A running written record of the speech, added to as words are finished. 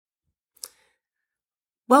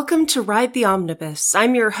Welcome to Ride the Omnibus.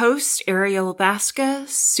 I'm your host, Ariel Vasca,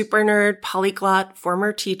 super nerd, polyglot,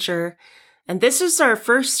 former teacher, and this is our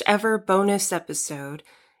first ever bonus episode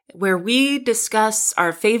where we discuss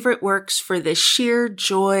our favorite works for the sheer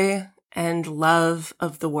joy and love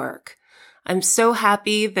of the work. I'm so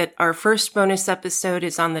happy that our first bonus episode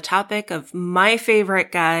is on the topic of my favorite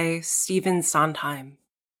guy, Stephen Sondheim.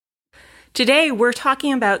 Today, we're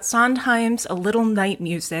talking about Sondheim's A Little Night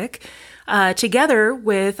Music, together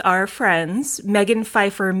with our friends, Megan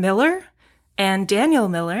Pfeiffer Miller and Daniel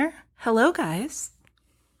Miller. Hello, guys.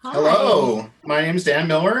 Hi. Hello, my name is Dan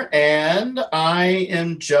Miller, and I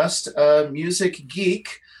am just a music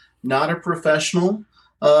geek, not a professional.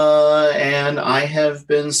 And I have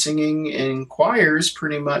been singing in choirs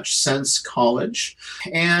pretty much since college,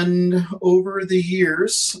 and over the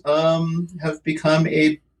years have become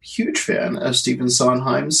a huge fan of Stephen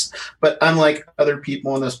Sondheim's, but unlike other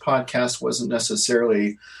people on this podcast, wasn't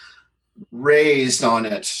necessarily raised on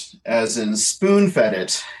it, as in spoon-fed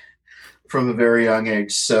it from a very young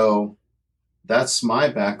age. So that's my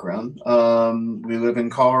background. We live in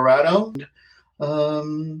Colorado.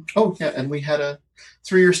 And we had a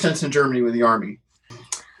 3-year stint in Germany with the Army.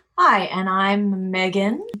 Hi, and I'm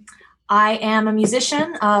Megan. I am a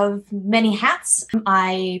musician of many hats.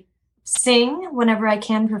 I sing whenever I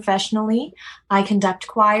can professionally. I conduct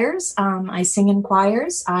choirs. I sing in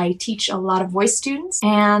choirs. I teach a lot of voice students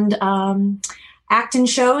and act in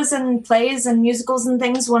shows and plays and musicals and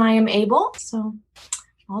things when I am able. So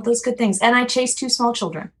all those good things. And I chase 2 small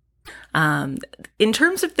children. In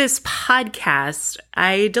terms of this podcast,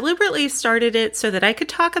 I deliberately started it so that I could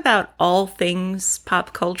talk about all things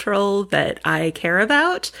pop cultural that I care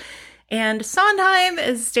about. And Sondheim,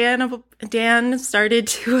 as Dan started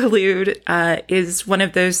to allude, is one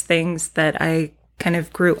of those things that I kind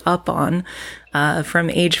of grew up on. From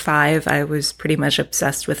age 5, I was pretty much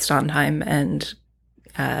obsessed with Sondheim and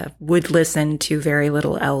would listen to very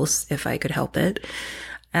little else if I could help it.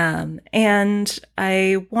 And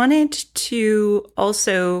I wanted to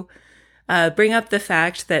also bring up the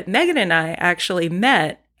fact that Megan and I actually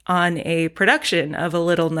met on a production of A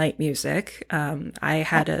Little Night Music. I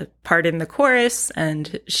had a part in the chorus,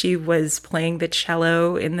 and she was playing the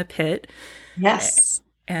cello in the pit. Yes.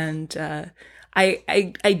 And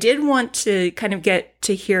I did want to kind of get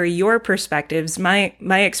to hear your perspectives. My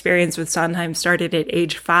experience with Sondheim started at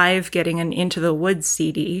age 5, getting an Into the Woods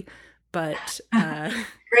CD, but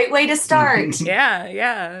great way to start.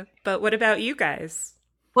 Yeah. But what about you guys?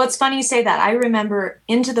 Well, it's funny you say that. I remember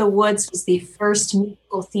Into the Woods was the first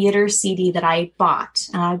musical theater CD that I bought.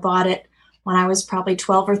 And I bought it when I was probably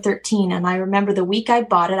 12 or 13. And I remember the week I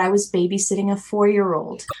bought it, I was babysitting a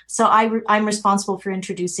 4-year-old. So I'm responsible for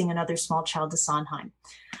introducing another small child to Sondheim.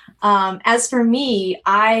 As for me,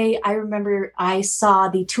 I remember I saw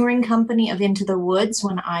the touring company of Into the Woods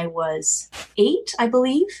when I was 8, I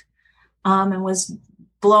believe, and was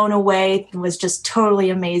blown away, was just totally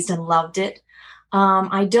amazed and loved it.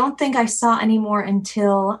 I don't think I saw any more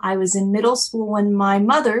until I was in middle school when my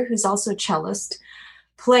mother, who's also a cellist,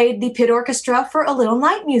 played the pit orchestra for A Little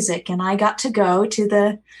Night Music, and I got to go to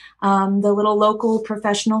the little local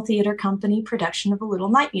professional theater company production of A Little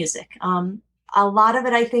Night Music. A lot of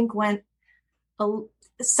it, I think,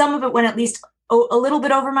 some of it went at least a little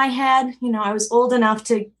bit over my head. You know, I was old enough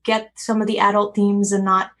to get some of the adult themes and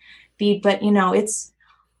not be, but it's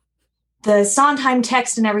the Sondheim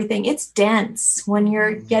text and everything, it's dense when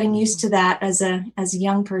you're getting used to that as a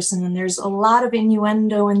young person. And there's a lot of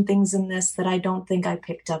innuendo and things in this that I don't think I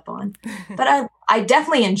picked up on. But I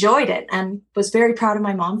definitely enjoyed it and was very proud of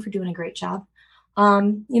my mom for doing a great job.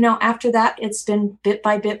 After that, it's been bit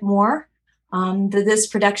by bit more. This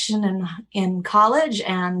production in college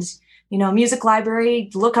and, music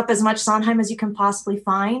library, look up as much Sondheim as you can possibly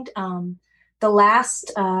find. The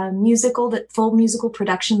last full musical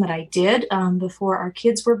production that I did before our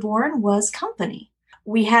kids were born was Company.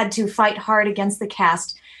 We had to fight hard against the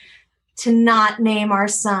cast to not name our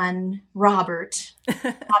son Robert,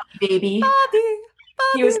 Bobby Baby. Bobby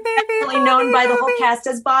he was baby, known by the whole cast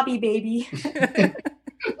as Bobby Baby.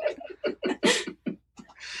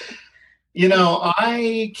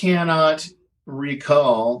 I cannot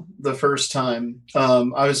recall the first time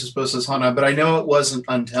I was exposed to Sondheim, but I know it wasn't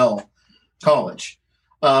until college.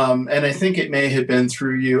 And I think it may have been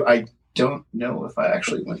through you. I don't know if I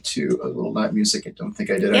actually went to A Little Night Music. I don't think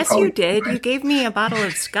I did. Yes, you did. You gave me a bottle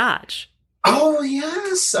of scotch. Oh,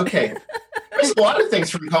 yes. Okay. There's a lot of things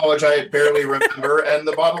from college I barely remember, and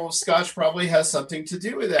the bottle of scotch probably has something to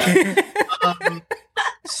do with that.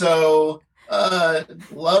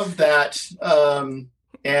 Love that.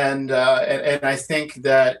 And I think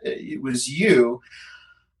that it was you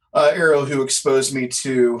Arrow who exposed me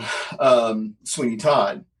to Sweeney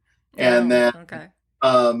Todd. And then okay.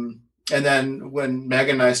 And then when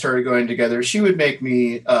Megan and I started going together, she would make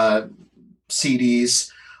me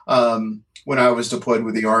CDs when I was deployed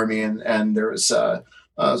with the Army, and there was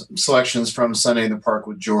selections from Sunday in the Park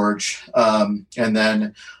with George, and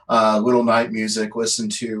then Little Night Music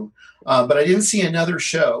listened to. But I didn't see another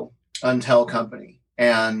show until Company,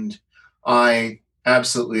 and I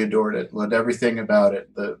absolutely adored it. Loved everything about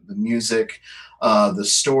it, the music, the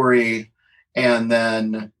story, and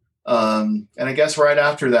then and I guess right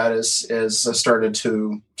after that is I started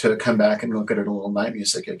to come back and look at it a Little Night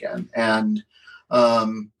Music again. And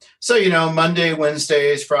so Monday,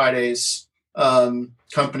 Wednesdays, Fridays,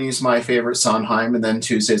 Company's my favorite Sondheim, and then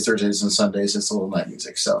Tuesdays, Thursdays, and Sundays it's a Little Night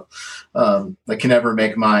Music. So I can never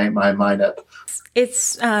make my mind up.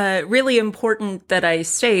 It's really important that I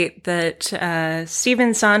state that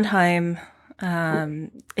Stephen Sondheim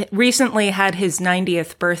recently had his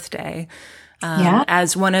 90th birthday.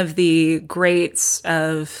 As one of the greats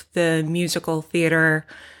of the musical theater.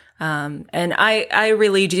 And I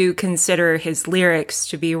really do consider his lyrics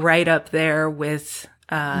to be right up there with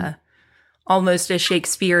almost a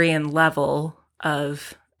Shakespearean level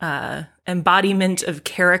of embodiment of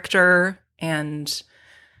character and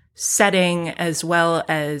setting, as well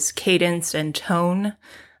as cadence and tone.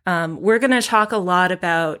 We're going to talk a lot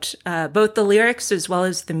about both the lyrics as well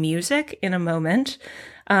as the music in a moment.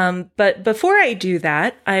 But before I do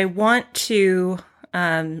that, I want to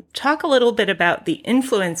talk a little bit about the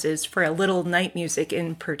influences for A Little Night Music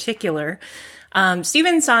in particular.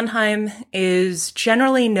 Stephen Sondheim is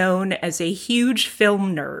generally known as a huge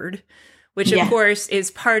film nerd, which of course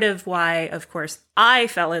is part of why, of course, I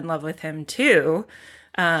fell in love with him too,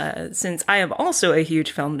 since I am also a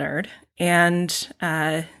huge film nerd. And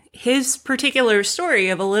his particular story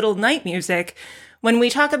of A Little Night Music, when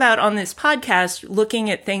we talk about on this podcast, looking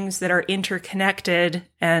at things that are interconnected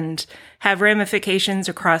and have ramifications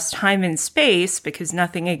across time and space, because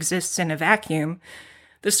nothing exists in a vacuum,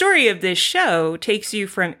 the story of this show takes you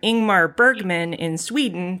from Ingmar Bergman in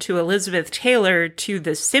Sweden to Elizabeth Taylor to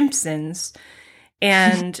The Simpsons.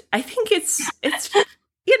 And I think it's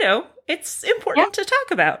important to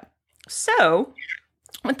talk about. So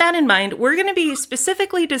with that in mind, we're going to be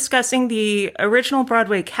specifically discussing the original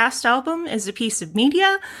Broadway cast album as a piece of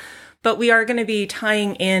media, but we are going to be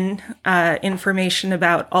tying in information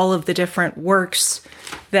about all of the different works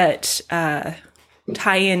that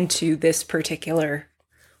tie into this particular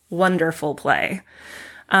wonderful play.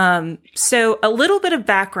 So a little bit of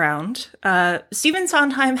background. Stephen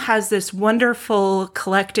Sondheim has this wonderful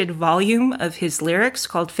collected volume of his lyrics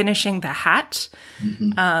called Finishing the Hat.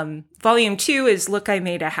 Mm-hmm. Volume 2 is Look, I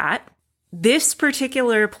Made a Hat. This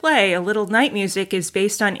particular play, A Little Night Music, is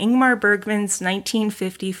based on Ingmar Bergman's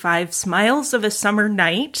 1955 Smiles of a Summer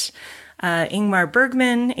Night. Ingmar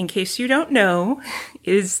Bergman, in case you don't know,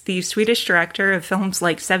 is the Swedish director of films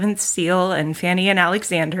like Seventh Seal and Fanny and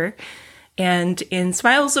Alexander. And in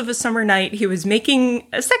Smiles of a Summer Night, he was making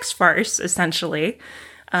a sex farce, essentially,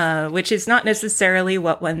 which is not necessarily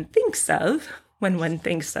what one thinks of when one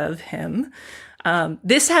thinks of him.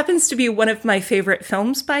 This happens to be one of my favorite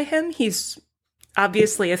films by him. He's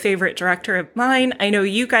obviously a favorite director of mine. I know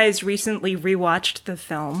you guys recently rewatched the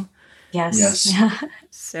film. Yes.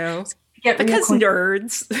 So, because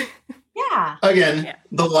nerds. Yeah. Again,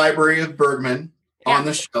 the library of Bergman on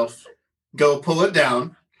the shelf. Go pull it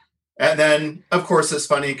down. And then, of course, it's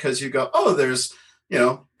funny because you go, oh, there's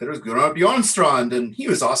Gunnar Bjornstrand, and he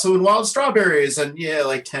was also in Wild Strawberries, and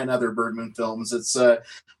like 10 other Bergman films. It's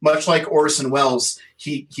much like Orson Welles.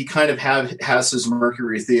 He kind of has his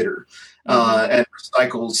Mercury Theater and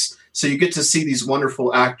recycles. So you get to see these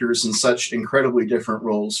wonderful actors in such incredibly different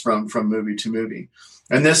roles from movie to movie.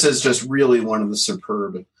 And this is just really one of the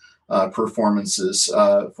superb performances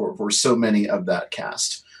for so many of that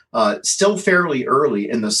cast. Still fairly early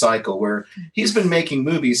in the cycle, where he's been making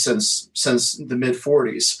movies since the mid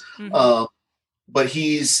 40s. Mm-hmm. But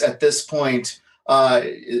he's at this point,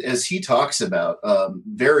 as he talks about,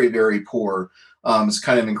 very, very poor. It's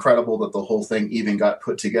kind of incredible that the whole thing even got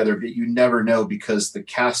put together, but you never know, because the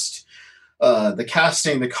casting,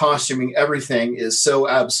 the costuming, everything is so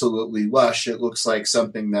absolutely lush. It looks like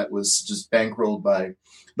something that was just bankrolled by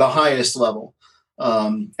the highest level.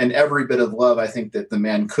 And every bit of love I think that the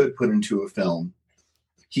man could put into a film,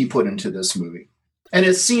 he put into this movie. And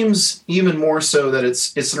it seems even more so that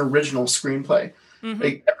it's an original screenplay. Mm-hmm.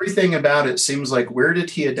 Like, everything about it seems like, where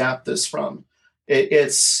did he adapt this from?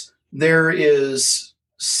 There is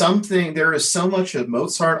so much of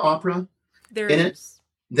Mozart opera in it.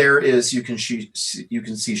 there is you can see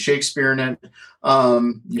Shakespeare in it.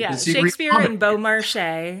 You can see Shakespeare and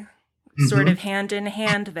Beaumarchais sort of hand in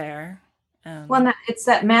hand there. Well, it's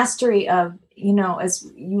that mastery of,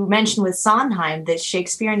 as you mentioned with Sondheim, the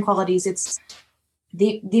Shakespearean qualities. It's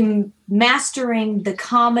the mastering the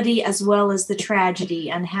comedy as well as the tragedy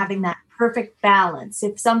and having that perfect balance.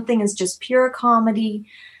 If something is just pure comedy,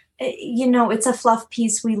 it's a fluff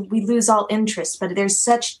piece. We lose all interest, but there's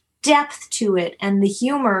such depth to it, and the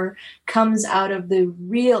humor comes out of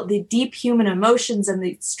the deep human emotions and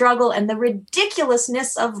the struggle and the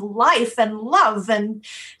ridiculousness of life and love and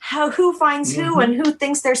who finds who and who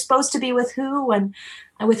thinks they're supposed to be with who and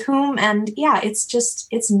with whom. And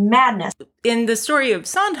it's madness. In the story of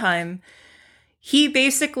Sondheim, he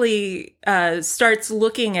basically starts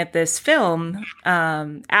looking at this film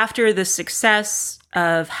after the success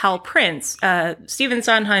of Hal Prince. Stephen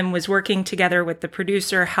Sondheim was working together with the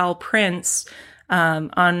producer Hal Prince on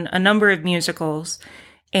a number of musicals,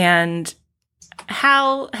 and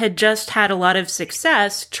Hal had just had a lot of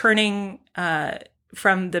success turning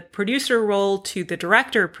from the producer role to the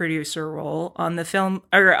director-producer role on the film,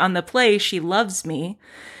 or on the play She Loves Me.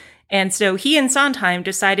 And so he and Sondheim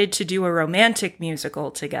decided to do a romantic musical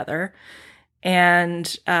together. And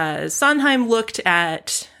Sondheim looked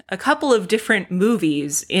at a couple of different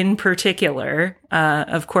movies in particular.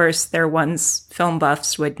 Of course, they're ones film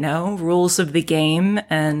buffs would know, Rules of the Game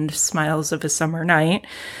and Smiles of a Summer Night.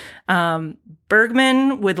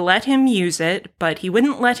 Bergman would let him use it, but he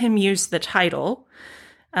wouldn't let him use the title.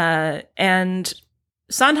 And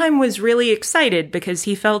Sondheim was really excited because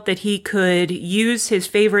he felt that he could use his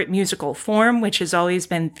favorite musical form, which has always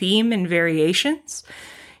been theme and variations.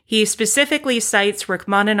 He specifically cites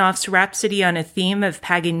Rachmaninoff's Rhapsody on a Theme of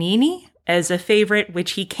Paganini as a favorite,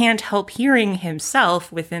 which he can't help hearing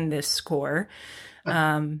himself within this score.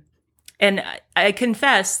 And I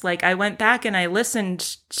confess, I went back and I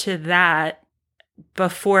listened to that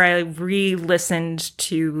before I re-listened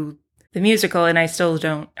to the musical, and I still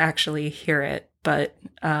don't actually hear it. But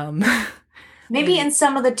maybe in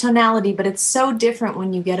some of the tonality, but it's so different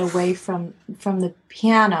when you get away from the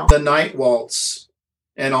piano. The Night Waltz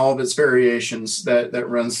and all of its variations that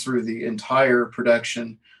runs through the entire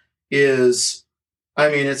production is,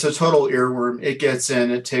 it's a total earworm. It gets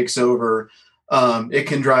in, it takes over. It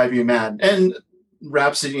can drive you mad. And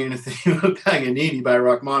Rhapsody in a Theme of Paganini by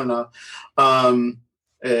Rachmaninoff.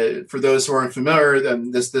 For those who aren't familiar, then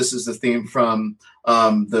this is the theme from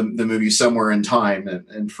the movie Somewhere in Time,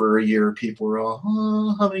 and for a year people were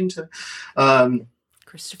all humming to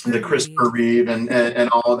Christopher Reeve and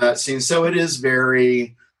all of that scene. So it is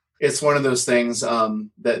it's one of those things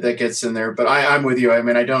that gets in there. But I'm with you.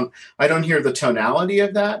 I don't hear the tonality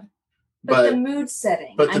of that, but the mood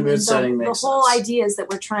setting. But the mood setting makes sense. The whole idea is that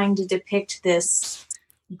we're trying to depict this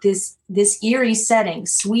eerie setting,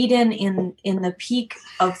 Sweden in the peak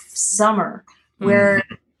of summer, where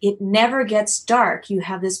it never gets dark. You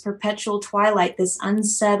have this perpetual twilight, this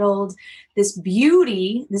unsettled, this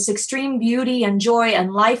beauty, this extreme beauty and joy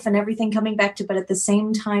and life and everything coming back to, but at the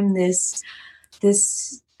same time, this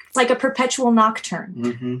like a perpetual nocturne.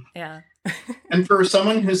 Mm-hmm. Yeah. And for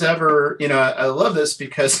someone who's ever, I love this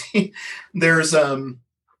because there's Madame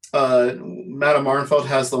Arnfeld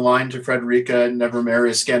has the line to Frederica, never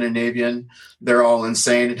marry a Scandinavian. They're all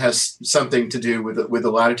insane. It has something to do with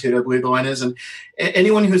the latitude, I believe the line is. And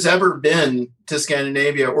anyone who's ever been to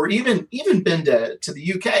Scandinavia or even been to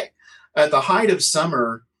the UK at the height of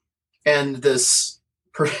summer and this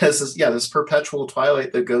perpetual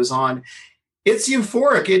twilight that goes on, it's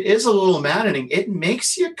euphoric. It is a little maddening. It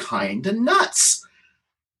makes you kind of nuts.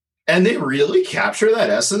 And they really capture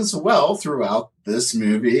that essence well throughout this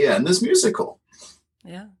movie and this musical.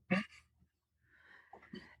 Yeah.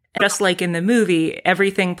 Just like in the movie,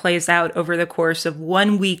 everything plays out over the course of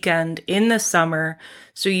one weekend in the summer.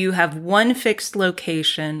 So you have one fixed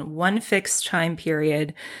location, one fixed time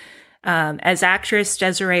period. As actress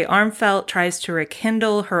Desiree Arnfelt tries to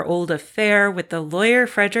rekindle her old affair with the lawyer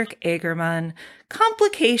Frederick Egerman,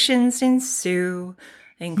 complications ensue,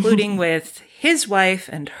 including with his wife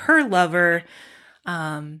and her lover.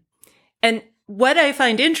 And what I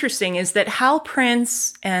find interesting is that Hal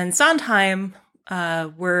Prince and Sondheim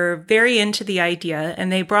were very into the idea,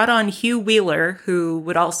 and they brought on Hugh Wheeler, who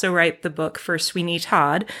would also write the book for Sweeney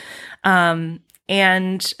Todd. And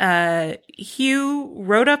Hugh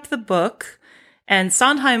wrote up the book, and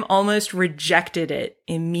Sondheim almost rejected it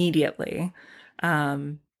immediately.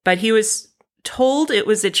 But he was told it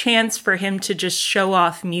was a chance for him to just show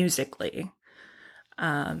off musically.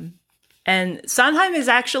 And Sondheim has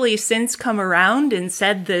actually since come around and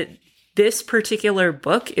said that this particular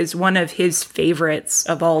book is one of his favorites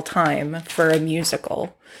of all time for a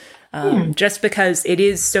musical, just because it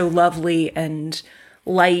is so lovely and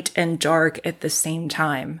light and dark at the same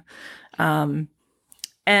time.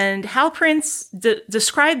 And Hal Prince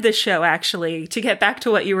described this show, actually, to get back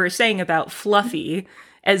to what you were saying about Fluffy,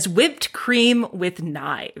 as whipped cream with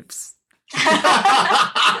knives.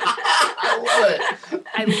 I love it.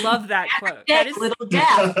 I love that quote. That is little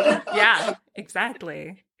death. Yeah,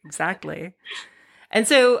 exactly. And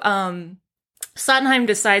so Sondheim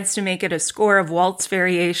decides to make it a score of waltz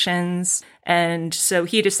variations. And so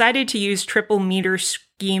he decided to use triple meter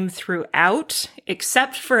scheme throughout,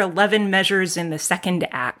 except for 11 measures in the second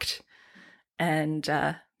act. And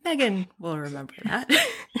Megan will remember that.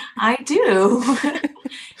 I do.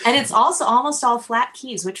 And it's also almost all flat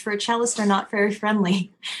keys, which for a cellist are not very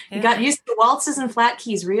friendly. Yeah. You got used to waltzes and flat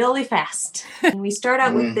keys really fast. And we start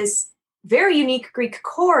out with this very unique Greek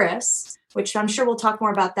chorus, which I'm sure we'll talk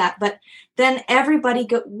more about that. But then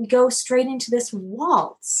we go straight into this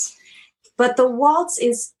waltz. But the waltz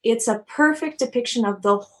it's a perfect depiction of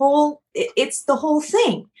it's the whole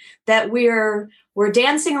thing, that we're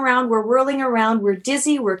dancing around, we're whirling around, we're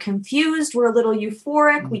dizzy, we're confused, we're a little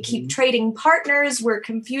euphoric, we keep trading partners, we're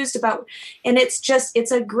confused and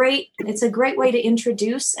it's a great way to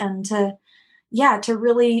introduce and to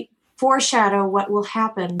really foreshadow what will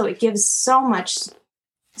happen. So it gives so much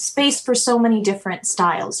space for so many different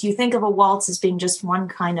styles. You think of a waltz as being just one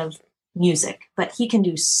kind of music, but he can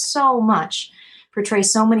do so much, portray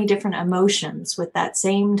so many different emotions with that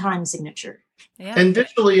same time signature. Yeah. And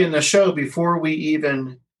visually in the show, before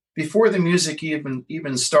the music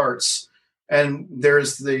even starts, and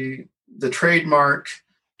there's the trademark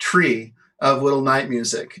tree of Little Night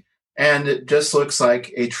Music, and it just looks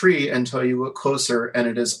like a tree until you look closer, and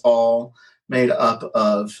it is all made up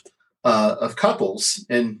of couples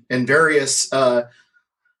in various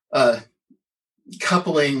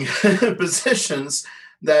coupling positions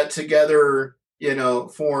that together,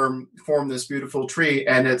 form this beautiful tree.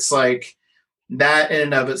 And it's like that in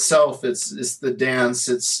and of itself, it's the dance,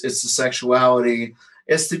 it's the sexuality,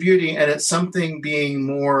 it's the beauty, and it's something being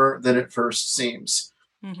more than it first seems.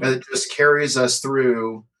 Mm-hmm. And it just carries us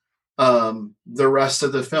through the rest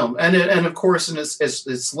of the film, and of course, and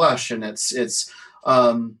it's lush, and it's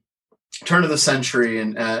turn of the century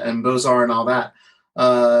and Beaux-Arts and all that,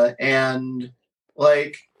 and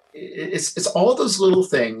like it's all those little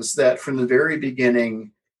things that from the very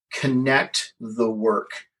beginning connect the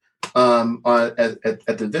work at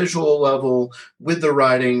the visual level, with the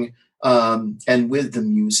writing, and with the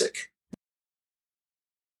music.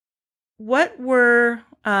 What were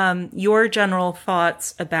your general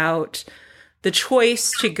thoughts about the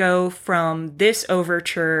choice to go from this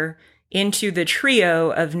overture into the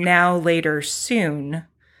trio of Now, Later, Soon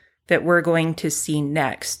that we're going to see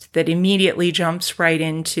next, that immediately jumps right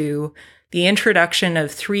into the introduction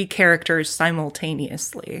of three characters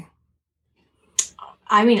simultaneously?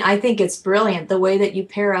 I mean, I think it's brilliant the way that you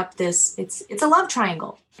pair up this. It's a love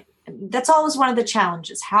triangle. That's always one of the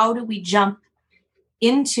challenges. How do we jump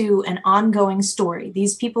into an ongoing story?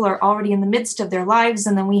 These people are already in the midst of their lives,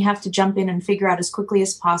 and then we have to jump in and figure out as quickly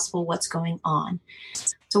as possible what's going on.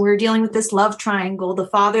 So we're dealing with this love triangle, the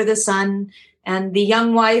father, the son, and the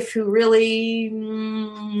young wife who really,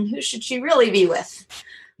 who should she really be with?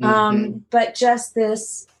 Mm-hmm. But just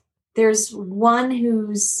this, there's one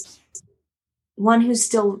who's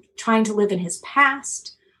still trying to live in his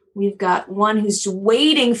past. We've got one who's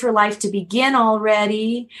waiting for life to begin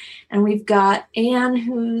already. And we've got Anne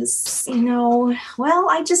who's,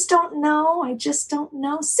 I just don't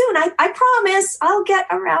know. Soon, I promise I'll get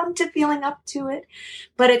around to feeling up to it.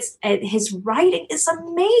 But his writing is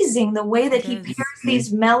amazing. The way that he pairs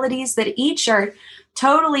these melodies that each are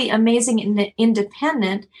totally amazing and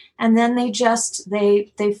independent. And then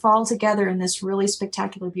they fall together in this really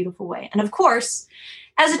spectacular, beautiful way. And of course,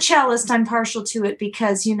 as a cellist, I'm partial to it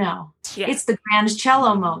because, it's the grand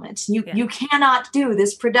cello moment. You cannot do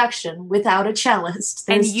this production without a cellist.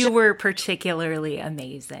 And you were particularly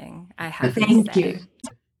amazing, I have to say. Thank you.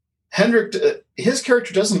 Hendrik, his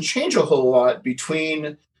character doesn't change a whole lot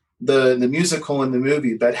between the musical and the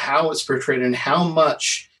movie, but how it's portrayed and how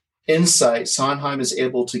much insight Sondheim is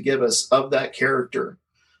able to give us of that character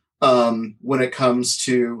when it comes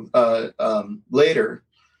to later.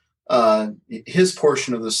 His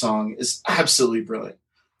portion of the song is absolutely brilliant.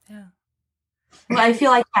 Yeah. Well, I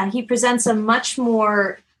feel like he presents a much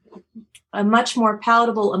more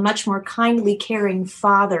palatable, a much more kindly, caring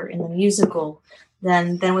father in the musical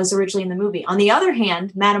than was originally in the movie. On the other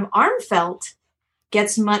hand, Madame Armfeldt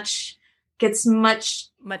gets much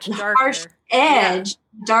darker. Harsh edge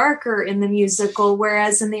darker in the musical,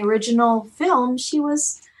 whereas in the original film, she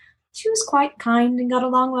was quite kind and got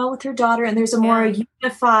along well with her daughter. And there's a more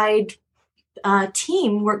unified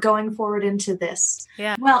team we're going forward into this.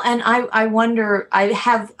 Yeah. Well, and I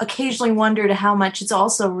have occasionally wondered how much it's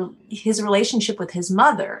also his relationship with his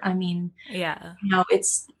mother. I mean,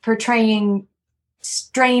 it's portraying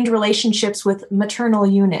strained relationships with maternal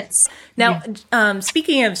units. Now,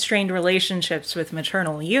 speaking of strained relationships with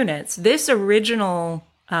maternal units, this original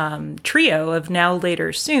trio of Now,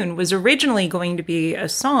 Later, Soon was originally going to be a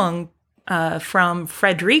song from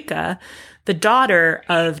Frederica, the daughter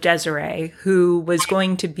of Desiree, who was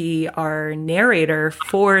going to be our narrator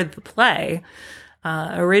for the play.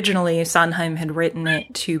 Originally, Sondheim had written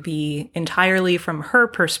it to be entirely from her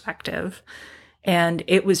perspective, and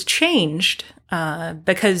it was changed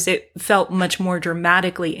because it felt much more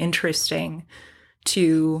dramatically interesting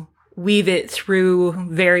to weave it through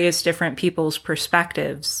various different people's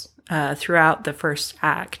perspectives throughout the first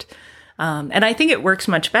act. And I think it works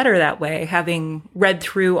much better that way, having read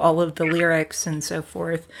through all of the lyrics and so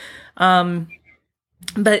forth.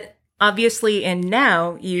 But obviously in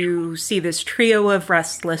Now, you see this trio of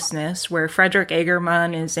restlessness where Frederick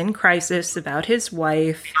Egerman is in crisis about his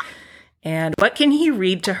wife. And what can he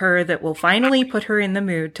read to her that will finally put her in the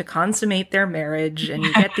mood to consummate their marriage? And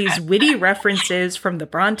you get these witty references from the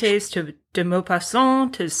Brontes to de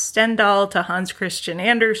Maupassant to Stendhal to Hans Christian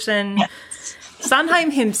Andersen.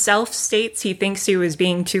 Sondheim himself states he thinks he was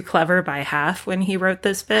being too clever by half when he wrote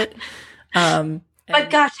this bit. But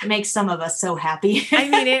gosh, it makes some of us so happy. I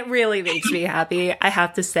mean, it really makes me happy, I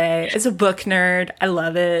have to say. As a book nerd, I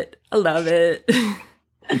love it. I love it.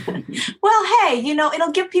 Well, hey,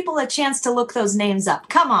 it'll give people a chance to look those names up.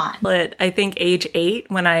 Come on. But I think age 8,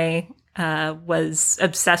 when I was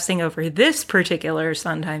obsessing over this particular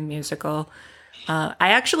Sondheim musical, I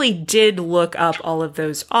actually did look up all of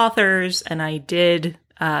those authors, and I did,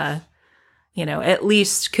 at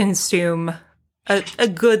least consume a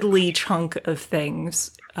goodly chunk of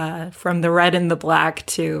things, from the Red and the Black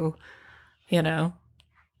to, Guy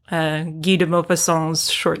de Maupassant's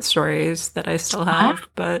short stories that I still have.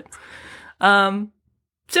 But,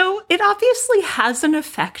 so it obviously has an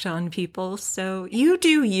effect on people. So you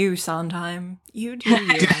do you, Sondheim. You do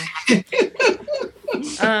you.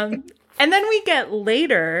 And then we get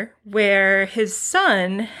later where his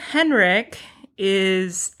son, Henrik,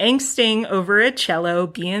 is angsting over a cello,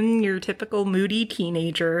 being your typical moody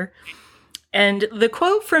teenager. And the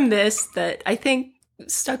quote from this that I think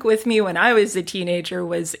stuck with me when I was a teenager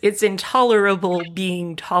was, "It's intolerable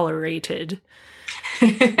being tolerated."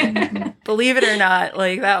 Believe it or not,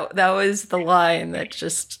 like that was the line that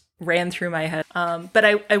just ran through my head. But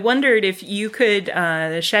I wondered if you could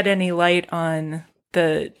shed any light on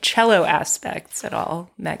the cello aspects at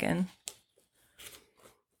all, Megan.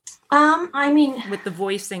 With the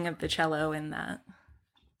voicing of the cello in that.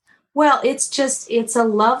 Well, it's a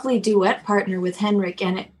lovely duet partner with Henrik,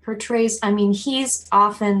 and it portrays,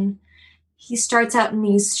 he starts out in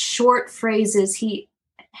these short phrases.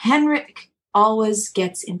 Henrik always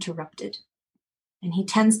gets interrupted, and he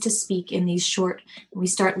tends to speak in these short, we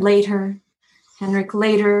start later, Henrik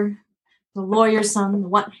later, the lawyer's son,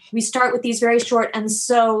 we start with these very short, and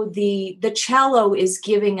so the cello is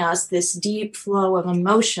giving us this deep flow of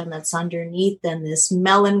emotion that's underneath, and this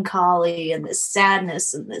melancholy and this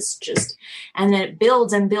sadness and this and then it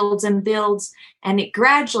builds and builds and builds, and it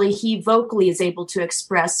gradually, he vocally is able to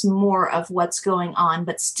express more of what's going on,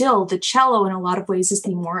 but still the cello in a lot of ways is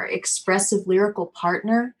the more expressive lyrical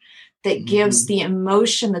partner that gives the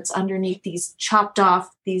emotion that's underneath these chopped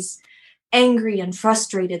off, these angry and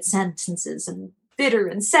frustrated sentences, and bitter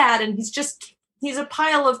and sad, and he's a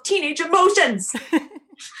pile of teenage emotions.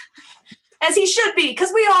 As he should be,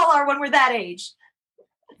 because we all are when we're that age.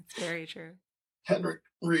 It's very true. Henrik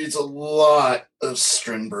reads a lot of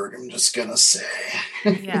Strindberg, I'm just gonna say.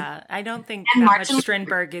 Yeah, I don't think that much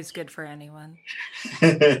Strindberg is good for anyone.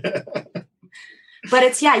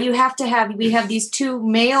 But we have these two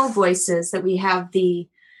male voices, that we have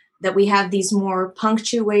these more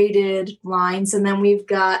punctuated lines, and then we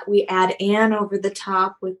add Anne over the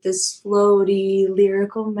top with this floaty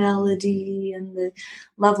lyrical melody and the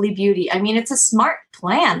lovely beauty. I mean, it's a smart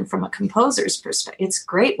plan from a composer's perspective. It's a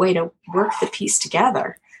great way to work the piece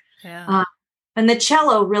together. Yeah. And the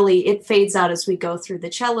cello really, it fades out as we go through.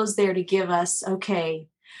 The cello's there to give us, okay,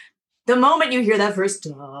 the moment you hear that first,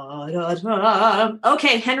 da, da, da,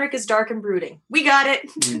 okay, Henrik is dark and brooding. We got it.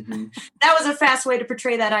 Mm-hmm. That was a fast way to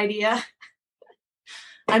portray that idea.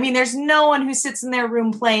 I mean, there's no one who sits in their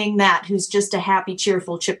room playing that who's just a happy,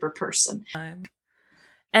 cheerful, chipper person.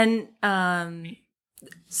 And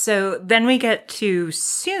So then we get to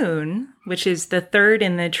Soon, which is the third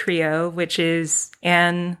in the trio, which is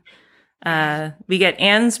Anne. We get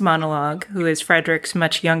Anne's monologue, who is Frederick's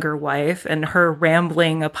much younger wife, and her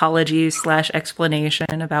rambling apologies /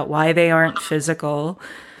 explanation about why they aren't physical.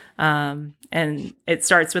 And it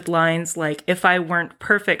starts with lines like, if I were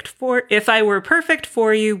perfect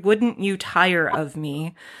for you, wouldn't you tire of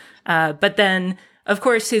me? But then, of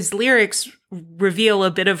course, his lyrics reveal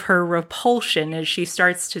a bit of her repulsion as she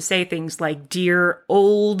starts to say things like, dear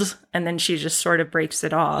old, and then she just sort of breaks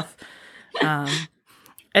it off.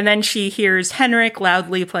 And then she hears Henrik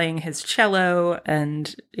loudly playing his cello,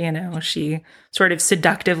 and, she sort of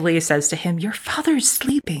seductively says to him, your father's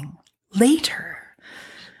sleeping later.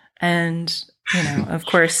 And, of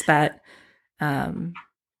course, that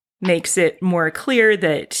makes it more clear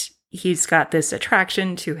that he's got this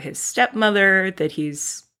attraction to his stepmother, that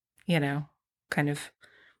he's, kind of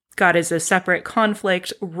got as a separate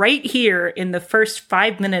conflict. Right here in the first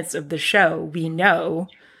 5 minutes of the show, we know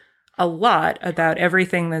a lot about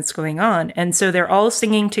everything that's going on. And so they're all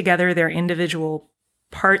singing together their individual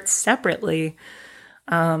parts separately.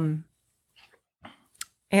 And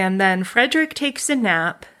then Frederick takes a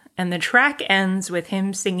nap, and the track ends with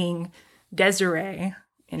him singing Desiree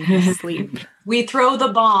in his sleep. We throw the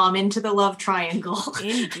bomb into the love triangle.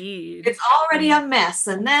 Indeed. It's already a mess,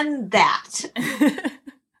 and then that.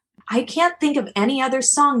 I can't think of any other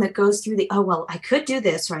song that goes through the, oh, well, I could do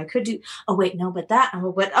this, or I could do, oh, wait, no, but that,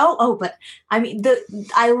 but I mean,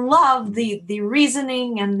 I love the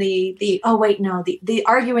reasoning and the oh, wait, no, the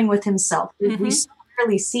arguing with himself. Mm-hmm. We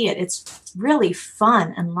really see it. It's really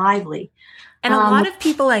fun and lively. And a lot of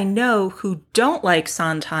people I know who don't like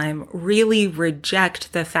Sondheim really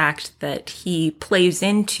reject the fact that he plays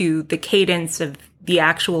into the cadence of the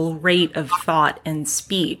actual rate of thought and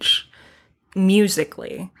speech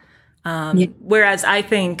musically. Whereas I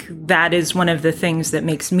think that is one of the things that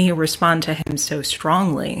makes me respond to him so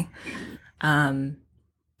strongly. I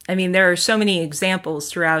mean, there are so many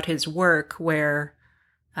examples throughout his work where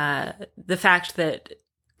the fact that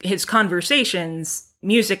his conversations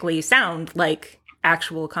musically sound like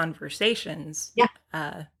actual conversations. Yeah.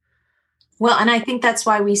 Well, and I think that's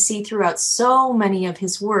why we see throughout so many of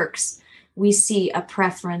his works, we see a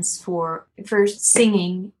preference for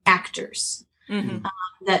singing actors. Mm-hmm.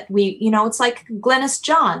 That we, it's like Glynis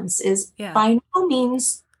Johns is by no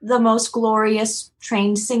means the most glorious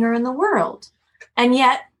trained singer in the world. And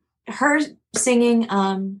yet her singing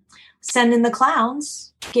Send in the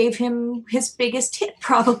Clowns gave him his biggest hit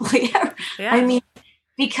probably ever. Yeah. I mean,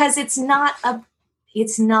 because it's not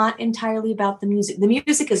entirely about the music. The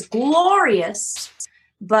music is glorious,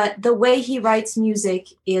 but the way he writes music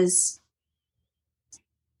is,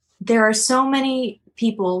 there are so many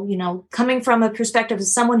people, coming from a perspective of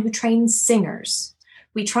someone who trains singers.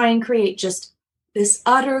 We try and create just this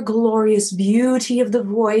utter glorious beauty of the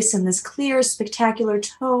voice and this clear, spectacular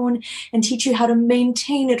tone, and teach you how to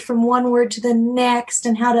maintain it from one word to the next,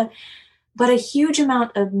 and but a huge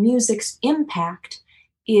amount of music's impact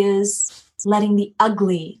is letting the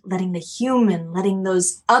ugly, letting the human, letting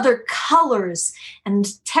those other colors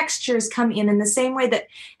and textures come in the same way that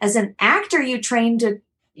as an actor you train to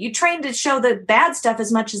show the bad stuff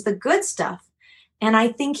as much as the good stuff. And I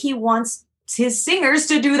think he wants his singers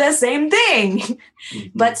to do the same thing, mm-hmm.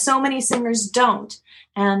 but so many singers don't.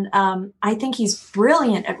 And I think he's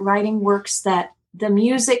brilliant at writing works that the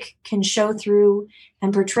music can show through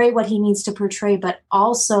and portray what he needs to portray, but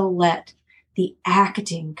also let the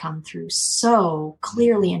acting come through so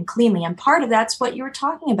clearly and cleanly. And part of that's what you were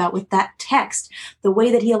talking about with that text, the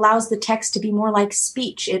way that he allows the text to be more like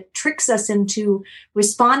speech. It tricks us into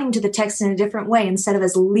responding to the text in a different way. Instead of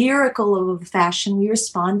as lyrical of a fashion, we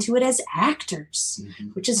respond to it as actors, mm-hmm.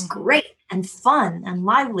 which is great and fun and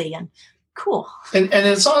lively and cool. And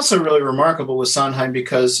it's also really remarkable with Sondheim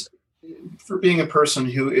because for being a person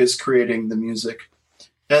who is creating the music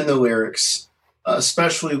and the lyrics,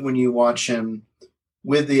 especially when you watch him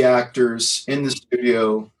with the actors in the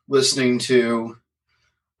studio, listening to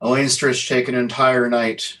Elaine Stritch take an entire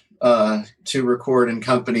night to record in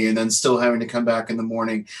company and then still having to come back in the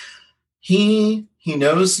morning. He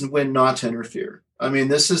knows when not to interfere. I mean,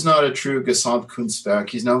 this is not a true Gesamtkunstwerk.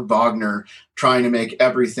 He's no Wagner trying to make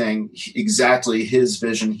everything exactly his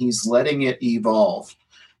vision. He's letting it evolve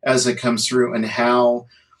as it comes through, and how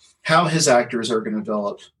his actors are going to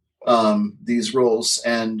develop these roles,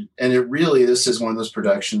 and it really, this is one of those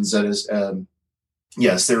productions that is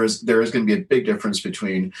yes, there is going to be a big difference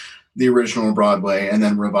between the original Broadway and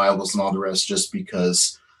then revivals and all the rest, just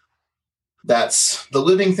because that's the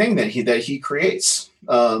living thing that he creates.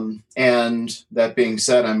 And that being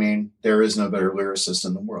said, I mean, there is no better lyricist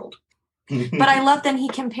in the world. But I love that he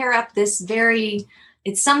can pair up this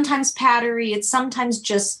it's sometimes pattery, it's sometimes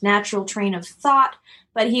just natural train of thought,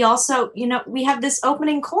 but he also, we have this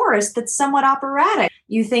opening chorus that's somewhat operatic.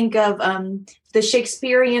 You think of the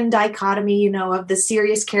Shakespearean dichotomy, of the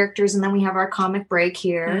serious characters, and then we have our comic break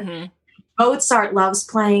here. Mm-hmm. Mozart loves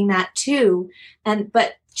playing that too.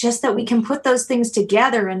 But just that we can put those things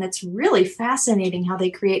together, and it's really fascinating how they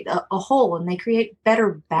create a whole, and they create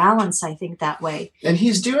better balance, I think, that way. And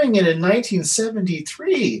he's doing it in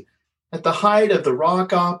 1973 at the height of the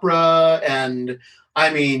rock opera. And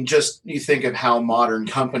I mean, just you think of how Modern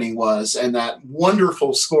Company was and that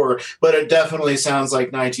wonderful score, but it definitely sounds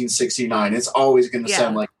like 1969. It's always going to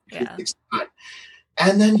sound like 1969.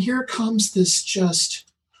 And then here comes this just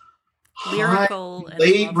lyrical,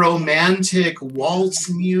 late romantic waltz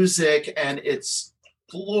music, and it's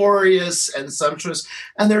glorious and sumptuous,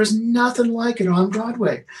 and there's nothing like it on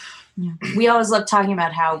Broadway. Yeah. We always love talking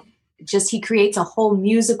about how just he creates a whole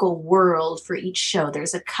musical world for each show.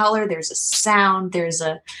 There's a color, there's a sound, there's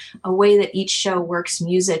a way that each show works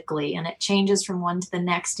musically, and it changes from one to the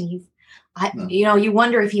next. And you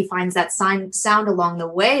wonder if he finds that sound along the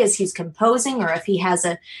way as he's composing, or if he has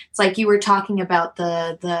it's like you were talking about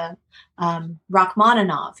the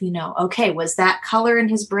Rachmaninoff, okay, was that color in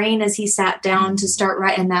his brain as he sat down to start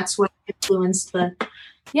writing? And that's what influenced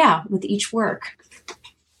with each work.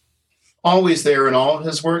 Always there in all of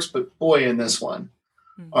his works, but boy, in this one,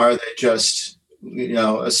 are they just,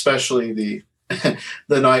 especially the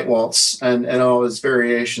the Night Waltz and all its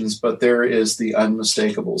variations, but there is the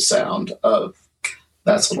unmistakable sound of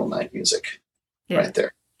That's Little Night Music right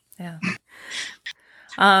there. Yeah.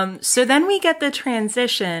 So then we get the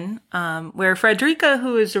transition where Frederica,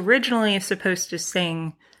 who is originally supposed to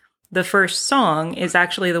sing the first song, is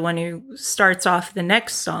actually the one who starts off the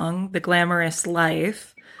next song, The Glamorous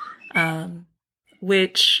Life,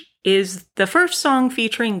 which is the first song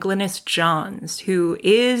featuring Glynis Johns, who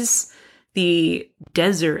is the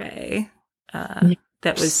Desiree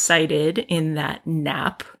that was cited in that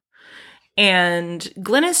nap. And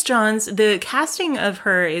Glynis Johns, the casting of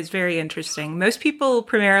her is very interesting. Most people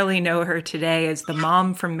primarily know her today as the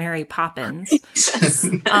mom from Mary Poppins.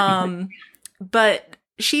 But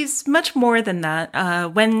she's much more than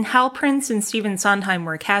that. When Hal Prince and Stephen Sondheim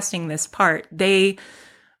were casting this part, they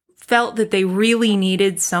felt that they really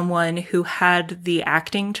needed someone who had the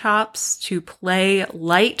acting chops to play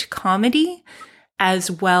light comedy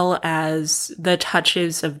as well as the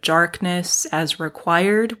touches of darkness as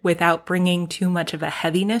required without bringing too much of a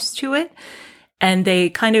heaviness to it. And they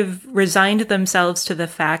kind of resigned themselves to the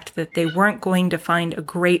fact that they weren't going to find a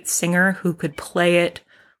great singer who could play it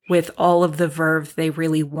with all of the verve they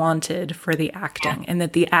really wanted for the acting, and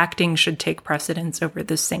that the acting should take precedence over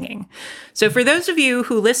the singing. So for those of you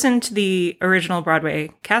who listened to the original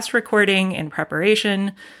Broadway cast recording in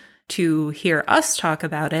preparation to hear us talk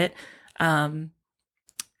about it,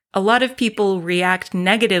 a lot of people react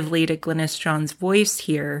negatively to Glynis Johns' voice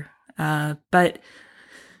here, but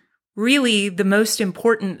really the most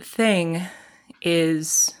important thing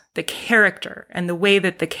is the character and the way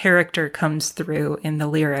that the character comes through in the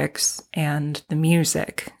lyrics and the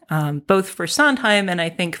music, both for Sondheim and I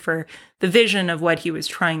think for the vision of what he was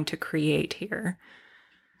trying to create here.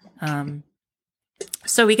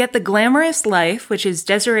 So we get The Glamorous Life, which is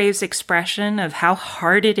Desiree's expression of how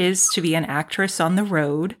hard it is to be an actress on the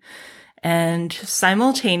road. And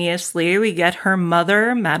simultaneously, we get her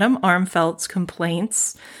mother, Madame Armfeldt's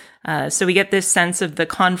complaints. So we get this sense of the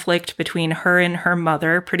conflict between her and her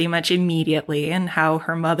mother pretty much immediately, and how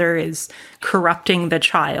her mother is corrupting the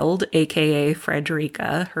child, aka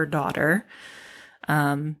Frederica, her daughter.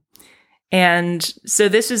 And so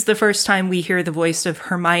this is the first time we hear the voice of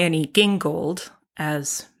Hermione Gingold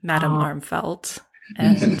as Madame Armfeldt.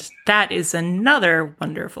 And that is another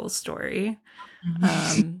wonderful story.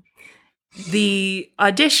 The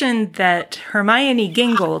audition that Hermione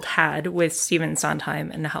Gingold had with Stephen Sondheim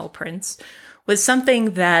and Hal Prince was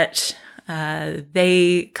something that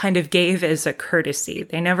they kind of gave as a courtesy.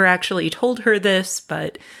 They never actually told her this,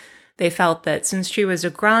 but they felt that since she was a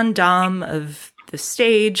grande dame of the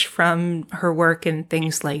stage from her work in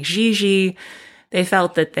things like Gigi, they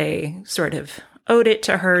felt that they sort of owed it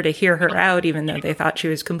to her to hear her out, even though they thought she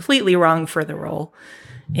was completely wrong for the role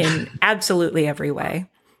in absolutely every way.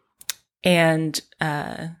 And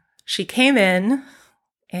she came in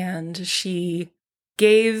and she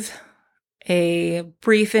gave a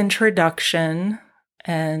brief introduction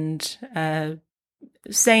and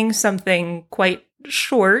sang something quite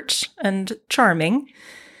short and charming.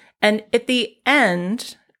 And at the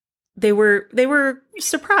end, they were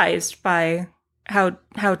surprised by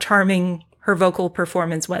how charming her vocal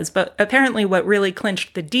performance was. But apparently what really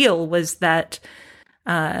clinched the deal was that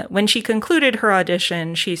when she concluded her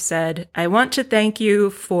audition, she said, "I want to thank you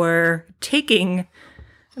for taking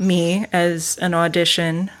me as an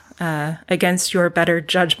audition against your better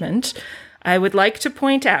judgment. I would like to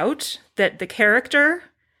point out that the character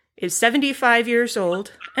is 75 years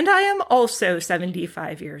old, and I am also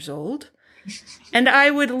 75 years old. And I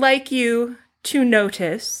would like you to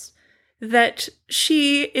notice that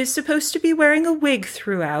she is supposed to be wearing a wig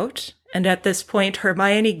throughout." And at this point,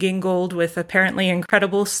 Hermione Gingold, with apparently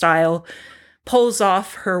incredible style, pulls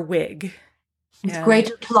off her wig. With great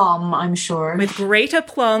aplomb, I'm sure. With great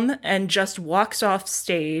aplomb, and just walks off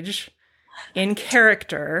stage in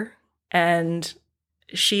character. And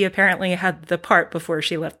she apparently had the part before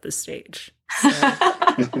she left the stage. So,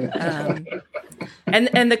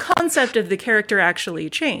 and the concept of the character actually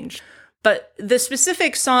changed. But the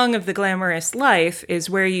specific Song of the Glamorous Life is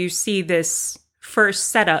where you see this first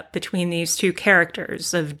setup between these two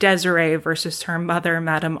characters of Desiree versus her mother,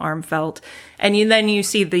 Madame Armfeldt. And then you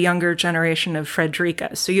see the younger generation of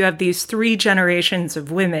Frederica. So you have these three generations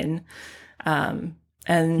of women.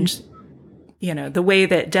 And, you know, the way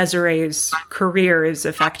that Desiree's career is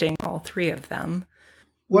affecting all three of them.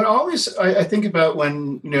 What always I think about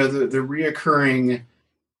when, you know, the reoccurring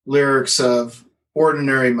lyrics of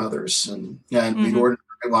ordinary mothers and the ordinary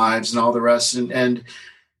lives and all the rest, and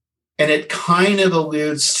it kind of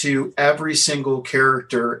alludes to every single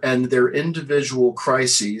character and their individual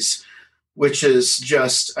crises, which is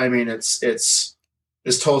just, I mean, it's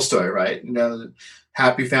Tolstoy, right? You know,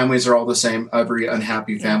 happy families are all the same. Every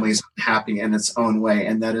unhappy family is unhappy in its own way,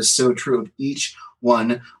 and that is so true of each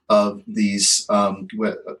one of these, of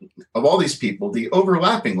all these people, the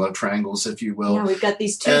overlapping love triangles, if you will. Yeah, we've got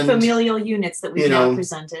these two familial units that we've now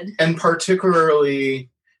presented. And particularly,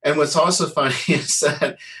 and what's also funny is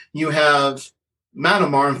that you have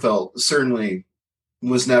Madame Armfeldt certainly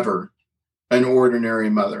was never an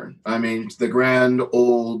ordinary mother. I mean, the grand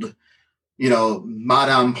old, you know,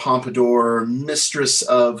 Madame Pompadour, mistress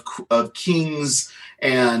of kings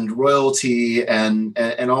and royalty and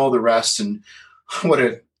all the rest. And what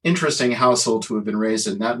an interesting household to have been raised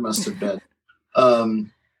in. That must have been.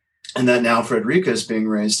 And that now Frederica is being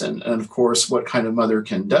raised in. And of course, what kind of mother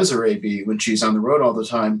can Desiree be when she's on the road all the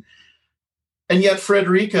time? And yet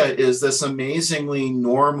Frederica is this amazingly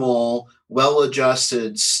normal,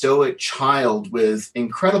 well-adjusted, stoic child with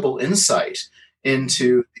incredible insight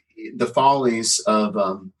into the follies of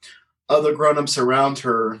other grown-ups around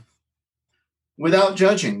her without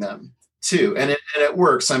judging them, too. And it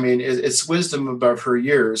works. I mean, it's wisdom above her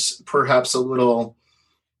years, perhaps a little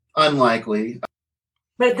unlikely.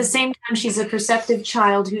 But at the same time, she's a perceptive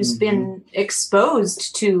child who's been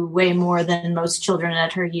exposed to way more than most children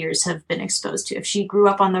at her years have been exposed to. If she grew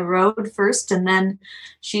up on the road first, and then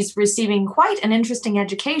she's receiving quite an interesting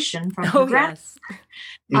education from her grandmother.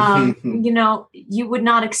 You know, you would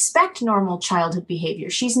not expect normal childhood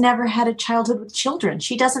behavior. She's never had a childhood with children.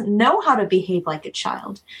 She doesn't know how to behave like a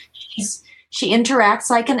child. She interacts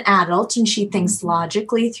like an adult, and she thinks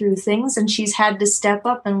logically through things, and she's had to step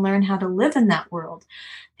up and learn how to live in that world.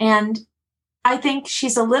 And I think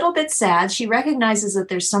she's a little bit sad. She recognizes that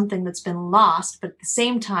there's something that's been lost, but at the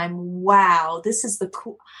same time, wow, this is the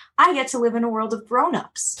cool. I get to live in a world of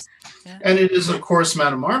grown-ups. Yeah. And it is, of course,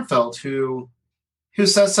 Madame Armfeldt who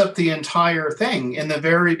sets up the entire thing in the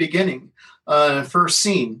very beginning, first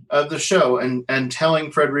scene of the show, and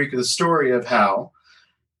telling Frederica the story of how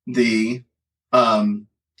the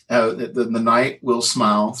night will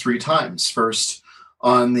smile three times. First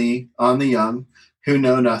on the young who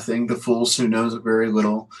know nothing, the fools who know very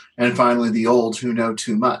little, and finally the old who know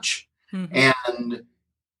too much. And,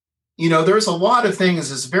 you know, there's a lot of things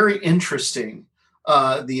that's very interesting.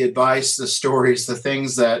 The advice, the stories, the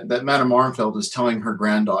things that Madame Armfeldt is telling her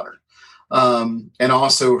granddaughter. And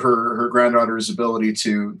also her granddaughter's ability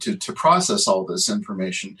to process all this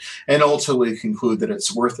information and ultimately conclude that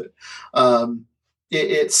it's worth it.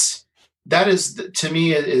 That is, to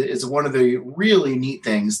me, is one of the really neat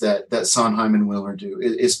things that Sondheim and Wheeler do,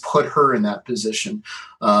 is put her in that position.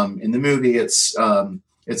 In the movie, it's a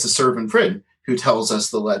servant Frid who tells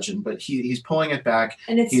us the legend, but he's pulling it back,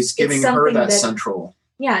 and he's giving her that central.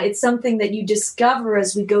 Yeah, it's something that you discover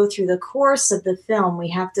as we go through the course of the film. We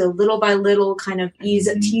have to little by little kind of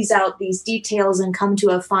tease out these details and come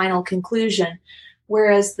to a final conclusion.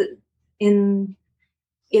 Whereas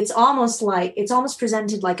it's almost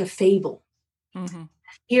presented like a fable.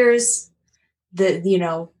 Here's the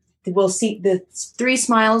we'll see the 3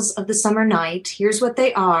 smiles of the summer night. Here's what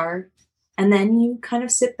they are. And then you kind of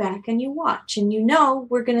sit back and you watch, and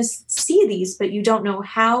we're going to see these, but you don't know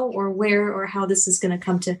how or where or how this is going to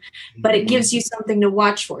come to, but it gives you something to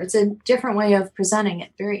watch for. It's a different way of presenting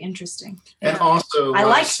it. Very interesting. And also, I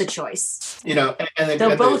like the choice. And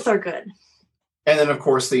both are good. And then, of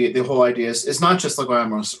course, the whole idea is not just the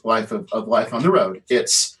glamorous life of life on the road.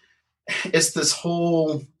 It's this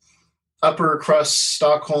whole upper crust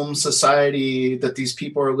Stockholm society that these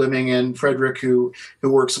people are living in. Frederick, who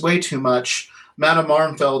works way too much. Madame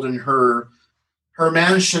Armfeld and her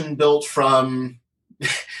mansion built from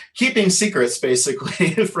keeping secrets,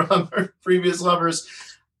 basically, from her previous lovers.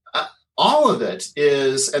 All of it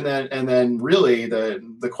is, and then really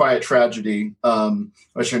the quiet tragedy,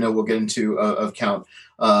 which I know we'll get into, of Count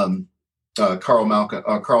Carl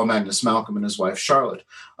Magnus Malcolm and his wife Charlotte,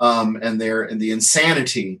 and the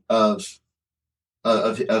insanity of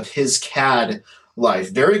his cad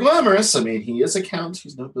life. Very glamorous. I mean, he is a count,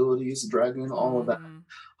 he's nobility, he's a dragoon, all of that.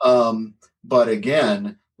 But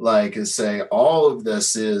again, like I say, all of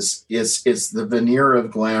this is the veneer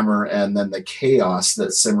of glamour, and then the chaos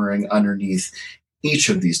that's simmering underneath each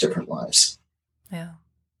of these different lives. Yeah,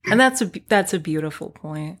 and that's a beautiful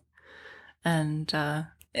point. And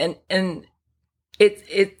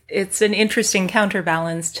it's an interesting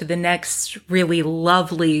counterbalance to the next really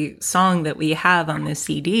lovely song that we have on the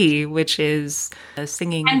CD, which is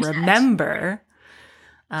singing "Remember,"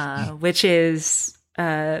 which is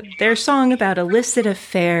their song about illicit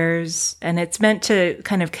affairs, and it's meant to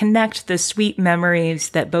kind of connect the sweet memories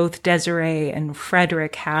that both Desiree and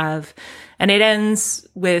Frederick have. And it ends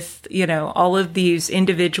with, all of these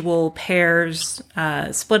individual pairs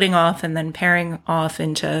splitting off and then pairing off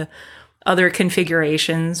into other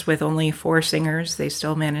configurations with only 4 singers. They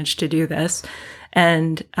still managed to do this.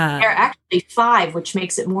 And there are actually 5, which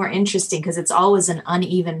makes it more interesting because it's always an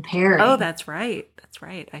uneven pairing. Oh, that's right. That's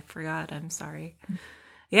right. I forgot. I'm sorry.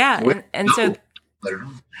 Yeah. And so,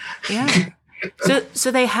 yeah.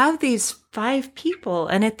 So they have these 5 people,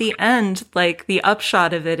 and at the end, like, the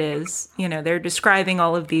upshot of it is, they're describing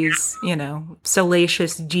all of these,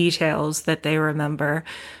 salacious details that they remember.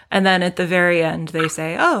 And then at the very end, they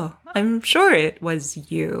say, "Oh, I'm sure it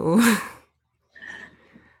was you."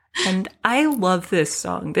 And I love this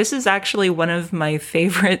song. This is actually one of my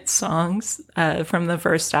favorite songs from the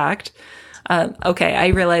first act. Okay, I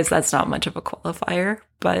realize that's not much of a qualifier,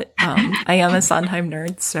 but I am a Sondheim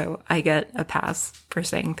nerd, so I get a pass for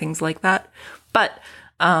saying things like that. But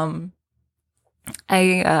I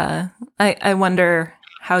wonder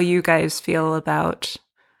how you guys feel about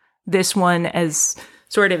this one as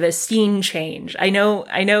sort of a scene change. I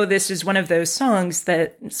know this is one of those songs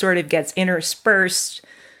that sort of gets interspersed,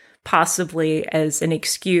 possibly as an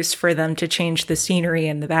excuse for them to change the scenery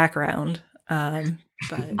in the background.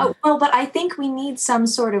 But I think we need some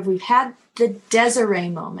sort of, we've had the Desiree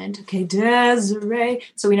moment. Okay, Desiree.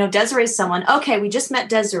 So we know Desiree's someone. Okay, we just met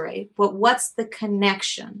Desiree, but what's the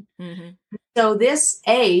connection? Mm-hmm. So this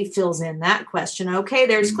A fills in that question. Okay,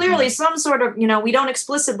 there's clearly some sort of, we don't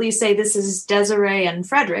explicitly say this is Desiree and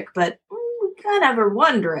Frederick, but we kind of are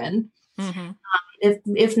wondering,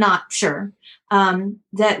 if not, sure,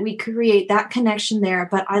 that we create that connection there.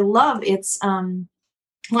 But I love its,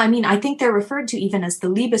 I think they're referred to even as the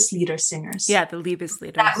Liebeslieder singers. Yeah, the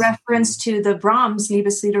Liebeslieder. That reference to the Brahms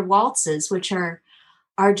Liebeslieder waltzes, which are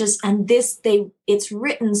just, and it's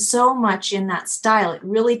written so much in that style. It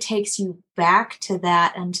really takes you back to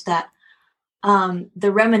that and to that,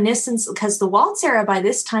 the reminiscence, because the waltz era by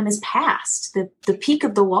this time is past. The peak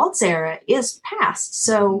of the waltz era is past.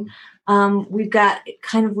 So we've got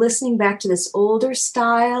kind of listening back to this older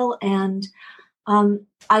style, and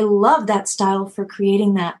I love that style for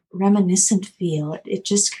creating that reminiscent feel. It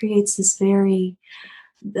just creates this very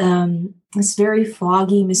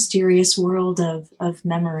foggy, mysterious world of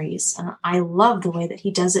memories. I love the way that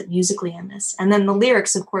he does it musically in this. And then the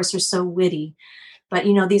lyrics, of course, are so witty. But,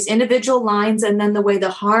 these individual lines, and then the way the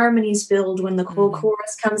harmonies build when the whole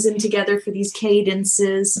chorus comes in together for these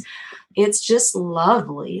cadences, it's just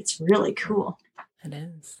lovely. It's really cool. It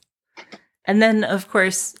is. And then, of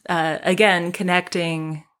course, again,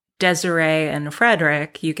 connecting Desiree and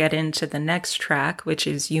Frederick, you get into the next track, which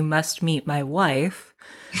is "You Must Meet My Wife,"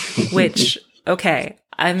 which, okay,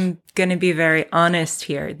 I'm going to be very honest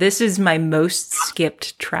here. This is my most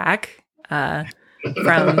skipped track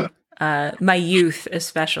from my youth,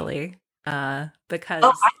 especially, because...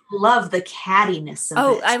 Oh, I love the cattiness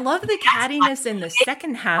of it. I love the cattiness in the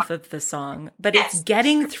second half of the song, but it's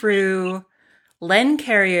getting through Len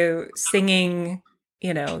Cariou singing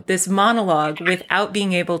this monologue without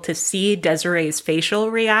being able to see Desiree's facial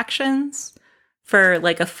reactions for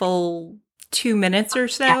like a full 2 minutes or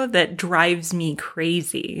so that drives me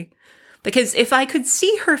crazy. Because if I could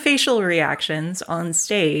see her facial reactions on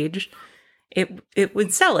stage, it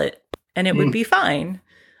would sell it and it would be fine.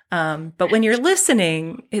 But when you're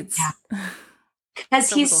listening, it's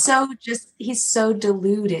because he's so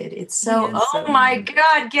deluded. It's so, my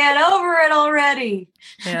God, get over it already.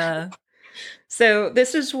 Yeah. So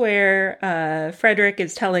this is where Frederick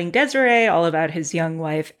is telling Desiree all about his young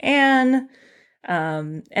wife, Anne.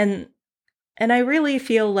 And I really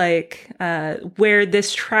feel like where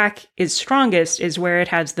this track is strongest is where it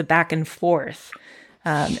has the back and forth,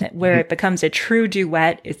 where it becomes a true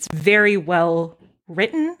duet. It's very well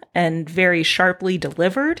written and very sharply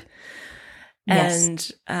delivered. Yes. And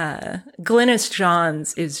Glynis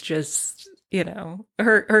Johns is just,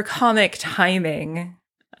 her comic timing.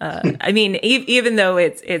 I mean, even though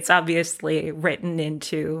it's obviously written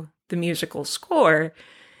into the musical score,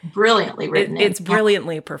 brilliantly written, it's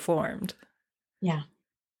brilliantly performed. Yeah,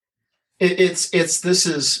 this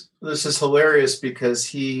is hilarious because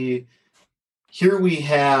here we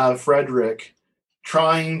have Frederick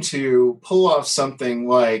trying to pull off something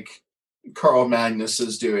like Carl Magnus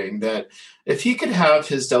is doing, that if he could have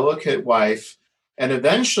his delicate wife and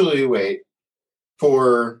eventually wait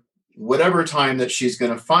for whatever time that she's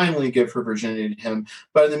going to finally give her virginity to him,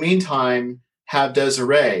 but in the meantime have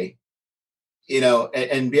Desiree,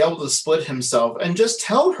 and be able to split himself and just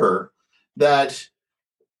tell her that,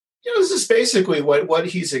 this is basically what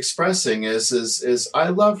he's expressing is I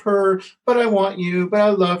love her, but I want you, but I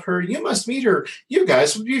love her. You must meet her. You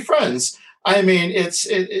guys would be friends. I mean, it's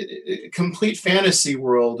a complete fantasy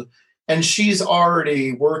world. And she's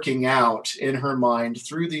already working out in her mind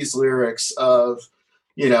through these lyrics of,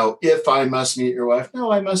 if I must meet your wife. No,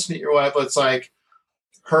 I must meet your wife. It's like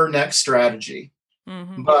her next strategy.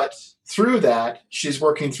 Mm-hmm. But through that, she's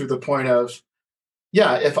working through the point of,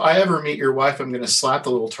 if I ever meet your wife, I'm going to slap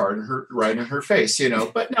the little tart right in her face,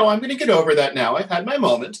 But no, I'm going to get over that now. I've had my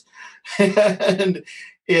moment. And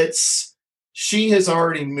she has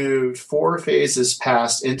already moved 4 phases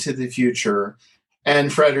past into the future.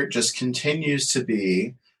 And Frederick just continues to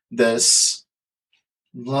be this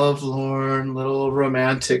lovelorn little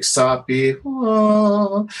romantic soppy.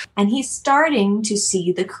 Aww. And he's starting to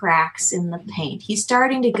see the cracks in the paint. He's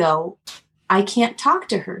starting to go, I can't talk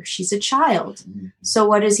to her. She's a child. Mm-hmm. So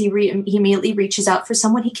what does he he immediately reaches out for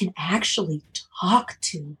someone he can actually talk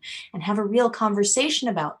to and have a real conversation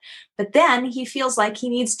about. But then he feels like he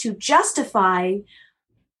needs to justify,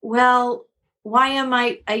 well, why am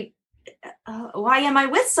I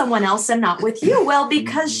with someone else and not with you? Well,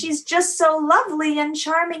 because she's just so lovely and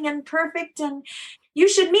charming and perfect, and you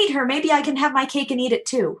should meet her. Maybe I can have my cake and eat it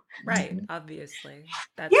too. Right, obviously.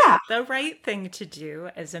 That's the right thing to do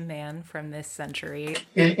as a man from this century.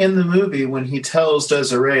 In the movie, when he tells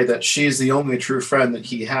Desiree that she's the only true friend that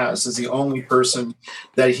he has, is the only person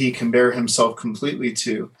that he can bear himself completely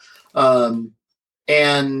to.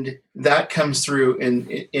 And that comes through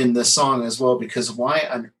in the song as well, because why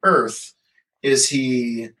on earth is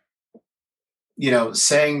he,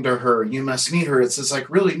 saying to her, you must meet her? It's just like,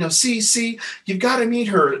 really? No, see, you've got to meet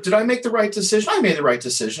her. Did I make the right decision? I made the right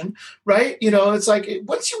decision, right? It's like,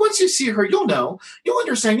 once you see her, you'll know, you'll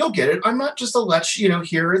understand, you'll get it. I'm not just a lech,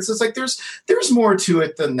 here. It's just like, there's more to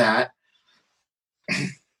it than that.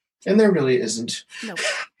 And there really isn't. No,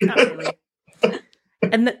 not really.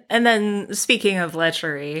 And then, speaking of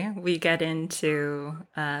lechery, we get into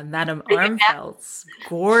Madame Armfeldt's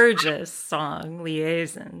gorgeous song,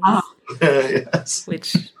 Liaisons, yes.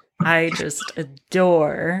 which I just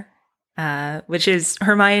adore, which is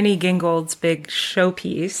Hermione Gingold's big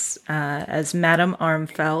showpiece, as Madame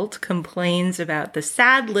Armfeldt complains about the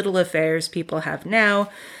sad little affairs people have now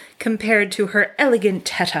compared to her elegant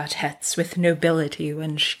tete-a-tetes with nobility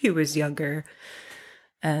when she was younger.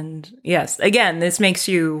 And yes, again, this makes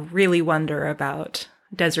you really wonder about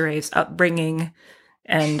Desiree's upbringing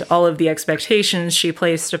and all of the expectations she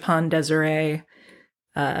placed upon Desiree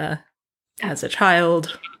as a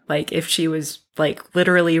child. Like if she was like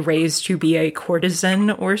literally raised to be a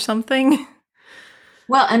courtesan or something.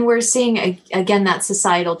 Well, and we're seeing again that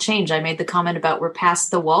societal change. I made the comment about we're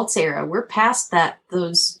past the waltz era. We're past that.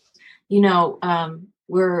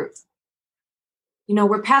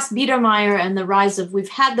 We're past Biedermeier and we've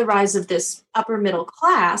had the rise of this upper middle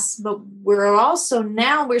class, but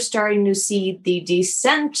we're starting to see the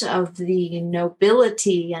descent of the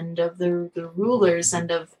nobility and of the rulers and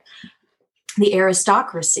of the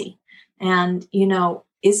aristocracy. And,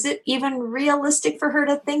 is it even realistic for her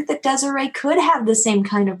to think that Desiree could have the same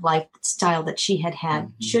kind of lifestyle that she had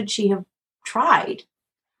should she have tried?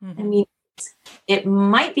 I mean, it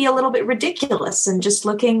might be a little bit ridiculous, and just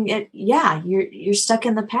looking at, you're stuck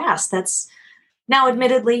in the past. That's now,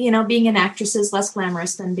 admittedly, being an actress is less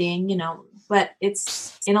glamorous than being, but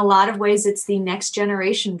it's, in a lot of ways, it's the next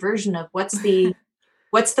generation version of what's the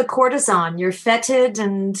courtesan. You're feted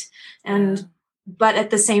but at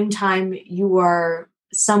the same time, you are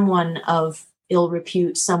someone of ill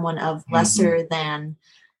repute, someone of lesser than,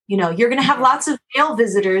 you're going to have lots of male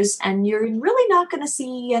visitors, and you're really not going to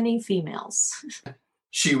see any females.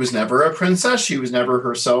 She was never a princess. She was never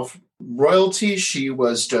herself royalty. She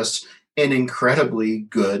was just an incredibly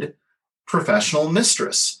good professional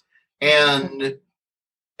mistress. And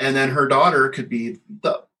then her daughter could be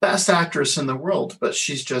the best actress in the world, but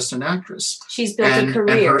she's just an actress. She's built a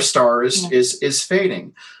career. And her star is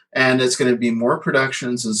fading. And it's going to be more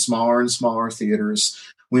productions in smaller and smaller theaters.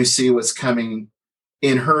 We see what's coming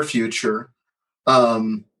in her future.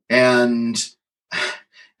 And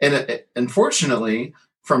unfortunately,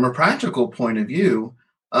 from a practical point of view,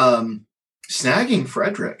 snagging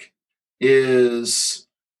Frederick is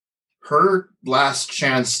her last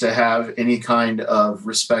chance to have any kind of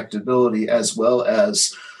respectability as well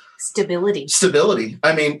as stability.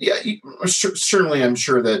 I mean, certainly I'm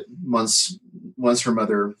sure that once her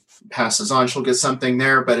mother passes on, she'll get something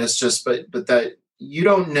there, but it's just, but that you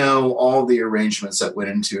don't know all the arrangements that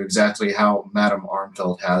went into exactly how Madame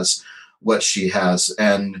Armfeld has what she has.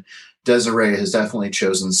 And Desiree has definitely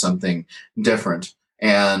chosen something different.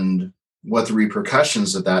 And what the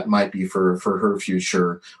repercussions of that might be for her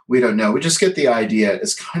future, we don't know. We just get the idea.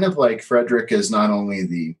 It's kind of like Frederick is not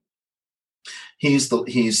only he's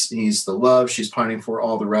the love she's pining for,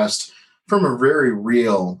 all the rest, from a very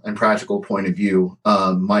real and practical point of view,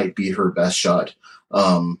 might be her best shot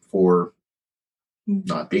for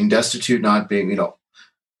not being destitute, not being,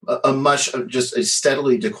 just a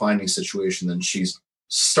steadily declining situation than she's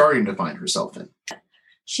starting to find herself in.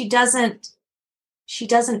 She doesn't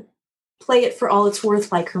play it for all it's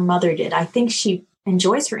worth like her mother did. I think she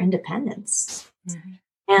enjoys her independence. Mm-hmm.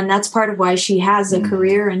 And that's part of why she has a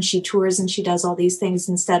career, and she tours and she does all these things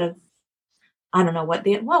instead of, I don't know what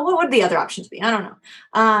would the other options be? I don't know.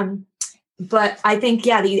 But I think,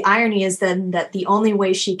 the irony is then that the only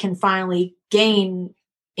way she can finally gain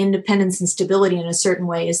independence and stability in a certain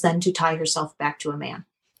way is then to tie herself back to a man.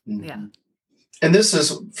 Mm-hmm. Yeah. And this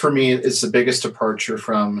is, for me, it's the biggest departure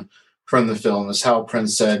from the film, is how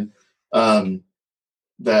Prince said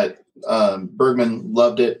that Bergman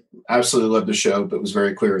loved it, absolutely loved the show, but was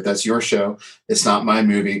very clear, that's your show. It's not my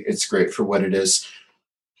movie. It's great for what it is.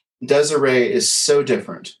 Desiree is so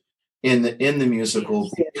different in the musical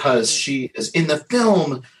because she is in the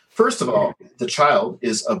film. First of all, the child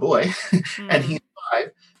is a boy and he's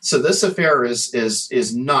 5. So this affair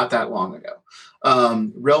is not that long ago.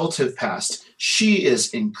 Relative past. She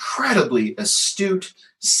is incredibly astute,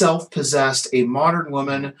 self-possessed, a modern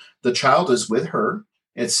woman. The child is with her.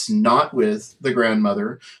 It's not with the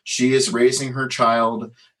grandmother. She is raising her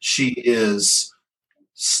child. She is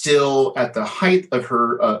still at the height of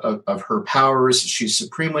her powers. She's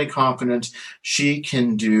supremely confident. She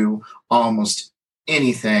can do almost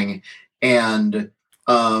anything, and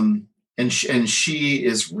she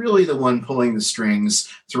is really the one pulling the strings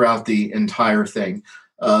throughout the entire thing.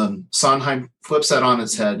 Sondheim flips that on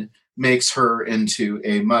its head, makes her into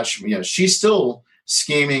a much, she's still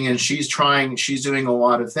scheming and she's doing a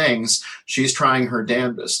lot of things. She's trying her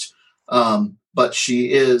damnedest. But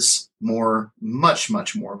she is much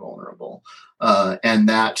more vulnerable. And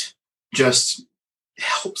that just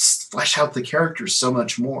helps flesh out the character so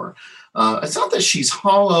much more. It's not that she's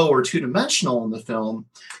hollow or two-dimensional in the film.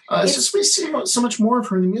 It's just we see so much more of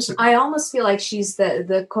her in the music. I almost feel like she's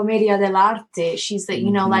the commedia dell'arte. She's the,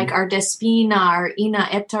 like our Despina or Ina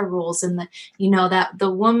Etta roles, and the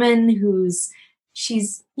woman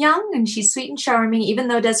she's young and she's sweet and charming. Even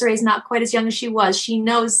though Desiree's not quite as young as she was, she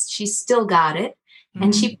knows she's still got it. Mm-hmm.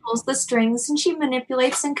 And she pulls the strings and she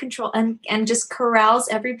manipulates and control and just corrals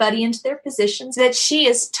everybody into their positions, that she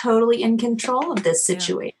is totally in control of this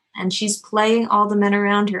situation. Yeah. And she's playing all the men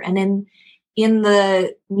around her. And in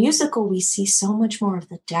the musical, we see so much more of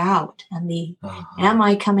the doubt and am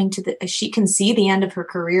I coming to she can see the end of her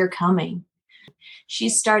career coming.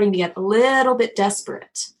 She's starting to get a little bit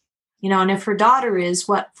desperate, and if her daughter is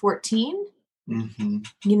 14,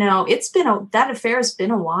 mm-hmm. That affair has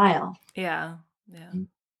been a while. Yeah.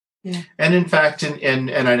 Yeah. And in fact,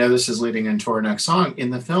 and I know this is leading into our next song, in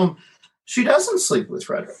the film, she doesn't sleep with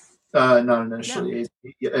Frederick. Not initially.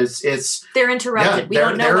 No. It's they're interrupted. We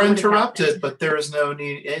don't know. They're interrupted, but there is no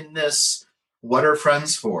need in this. What are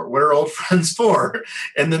friends for? What are old friends for?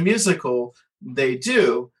 In the musical, they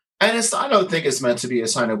do. And I don't think it's meant to be a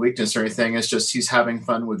sign of weakness or anything. It's just he's having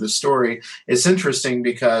fun with the story. It's interesting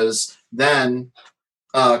because then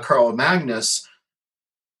Carl Magnus,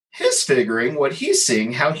 his figuring, what he's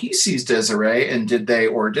seeing, how he sees Desiree, and did they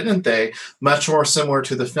or didn't they, much more similar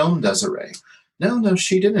to the film Desiree. No,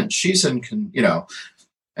 she didn't. She's in,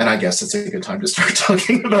 and I guess it's a good time to start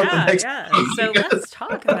talking about the next film. So let's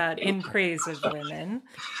talk about In Praise of Women.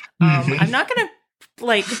 I'm not going to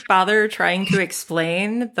bother trying to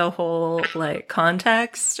explain the whole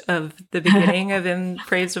context of the beginning of In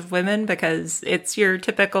Praise of Women, because it's your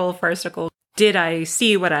typical farcical, did I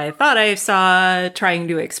see what I thought I saw, trying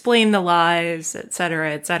to explain the lies,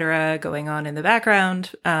 etc., going on in the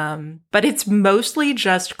background. But it's mostly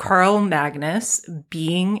just Carl Magnus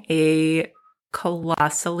being a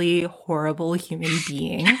colossally horrible human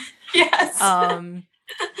being. Yes.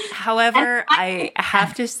 However, I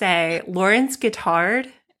have to say, Lawrence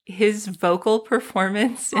Guittard, his vocal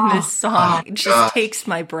performance in this song just takes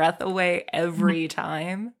my breath away every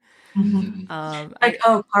time.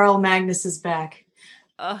 Carl Magnus is back.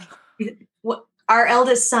 Our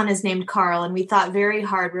eldest son is named Carl, and we thought very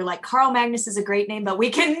hard. We're like, Carl Magnus is a great name, but we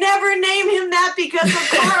can never name him that because of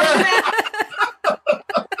Carl Magnus.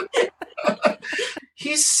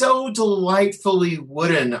 He's so delightfully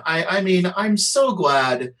wooden. I mean, I'm so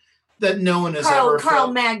glad that no one has ever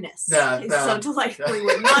Carl Magnus. He's so delightfully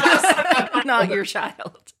wooden. Not your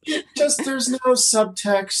child. Just there's no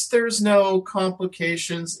subtext. There's no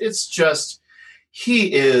complications. It's just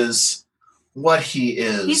he is what he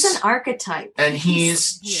is. He's an archetype, and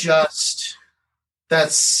he's just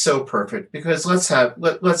that's so perfect because let's have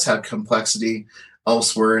complexity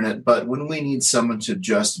elsewhere in it. But when we need someone to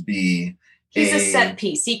just be. He's a set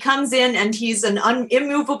piece. He comes in and he's an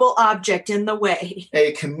immovable object in the way.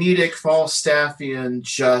 A comedic Falstaffian,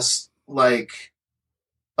 just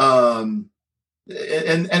and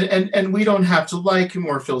we don't have to like him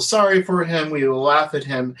or feel sorry for him. We will laugh at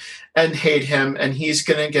him and hate him, and he's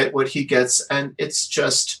going to get what he gets, and it's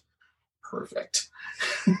just perfect.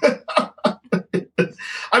 I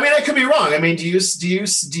mean, I could be wrong. I mean, do you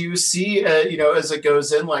see, as it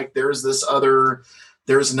goes in,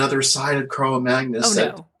 there's another side of Carl Magnus.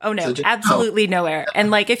 Oh no, absolutely nowhere.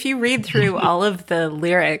 And if you read through all of the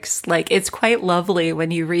lyrics, it's quite lovely when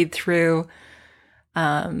you read through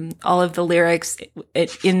all of the lyrics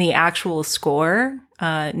in the actual score,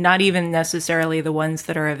 not even necessarily the ones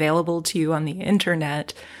that are available to you on the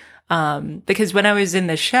internet. Because when I was in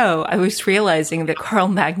the show, I was realizing that Carl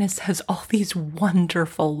Magnus has all these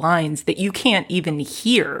wonderful lines that you can't even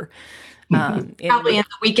hear. Probably in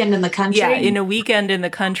the Weekend in the Country. Yeah, in A Weekend in the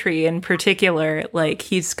Country in particular,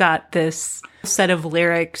 he's got this set of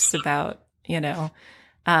lyrics about,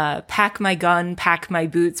 pack my gun, pack my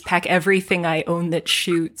boots, pack everything I own that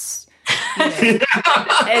shoots. And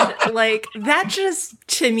that just,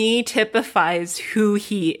 to me, typifies who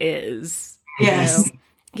he is. Yes.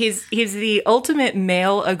 He's the ultimate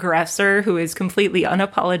male aggressor who is completely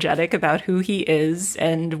unapologetic about who he is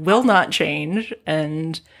and will not change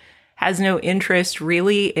and has no interest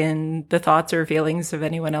really in the thoughts or feelings of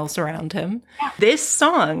anyone else around him. This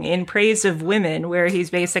song, In Praise of Women, where he's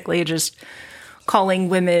basically just calling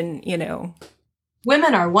women,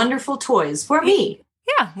 women are wonderful toys for me.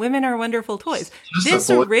 Yeah, women are wonderful toys. This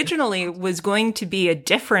originally was going to be a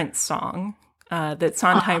different song that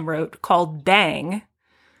Sondheim wrote called Bang,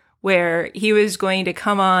 where he was going to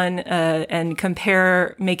come on and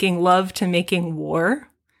compare making love to making war.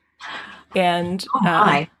 And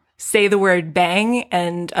say the word bang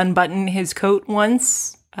and unbutton his coat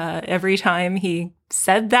once every time he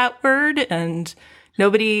said that word. And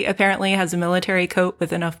nobody apparently has a military coat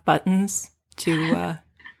with enough buttons to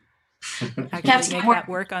actually make that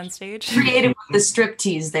work on stage. Creative with the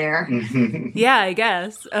striptease there. Yeah, I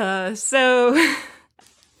guess. So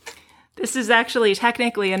this is actually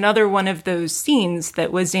technically another one of those scenes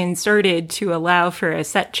that was inserted to allow for a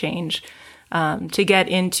set change to get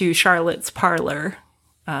into Charlotte's parlor.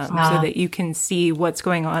 So that you can see what's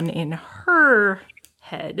going on in her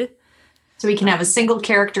head. So we can have a single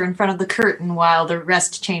character in front of the curtain while the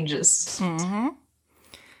rest changes. Mm-hmm.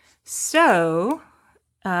 So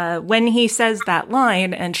when he says that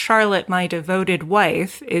line, and Charlotte, my devoted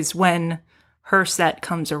wife, is when her set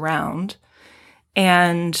comes around.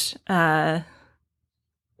 And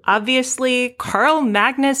obviously, Carl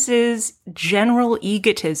Magnus's general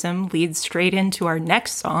egotism leads straight into our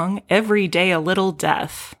next song, Every Day a Little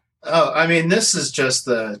Death. Oh, I mean, this is just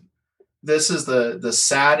the this is the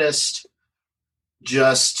saddest,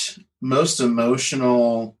 just most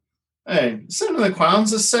emotional. Hey, Cinnamon the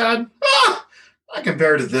Clowns is sad. Not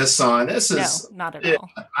compared to this song. This is not at all.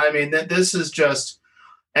 I mean, this is just,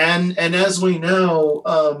 and as we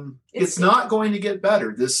know, it's not going to get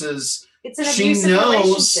better. This is, it's an abusive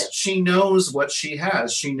relationship. She knows what she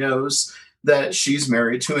has. She knows that she's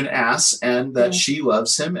married to an ass and that she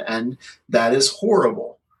loves him, and that is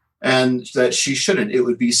horrible, and that she shouldn't. It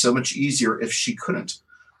would be so much easier if she couldn't,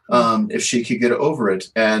 if she could get over it,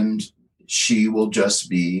 and she will just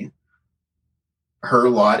be, her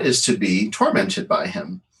lot is to be tormented by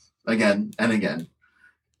him again and again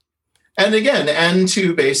and again, and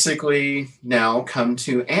to basically now come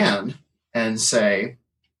to Anne and say,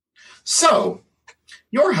 so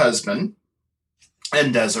your husband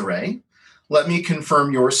and Desiree, let me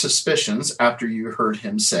confirm your suspicions after you heard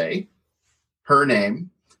him say her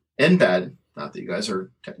name in bed. Not that you guys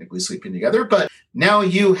are technically sleeping together, but now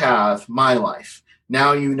you have my life.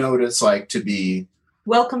 Now you know what it's like to be,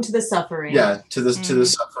 welcome to the suffering. Yeah, to the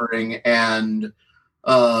suffering, and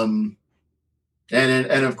of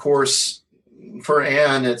course, for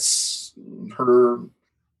Anne, it's her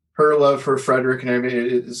love for Frederick and everything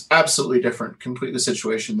is absolutely different, completely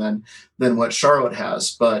situation than what Charlotte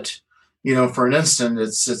has. But for an instant,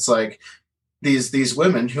 it's like these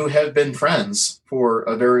women who have been friends for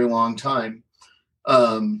a very long time.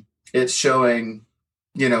 It's showing,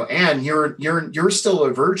 Anne, you're still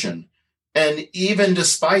a virgin. And even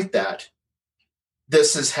despite that,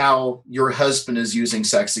 this is how your husband is using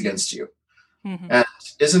sex against you. Mm-hmm. And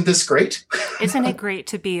isn't this great? Isn't it great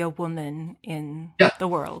to be a woman in the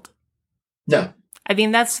world? No. I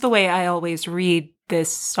mean, that's the way I always read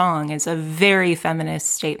this song, as a very feminist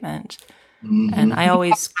statement. Mm-hmm. And I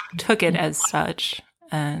always took it as such.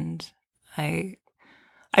 And I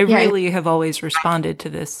really have always responded to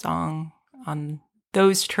this song on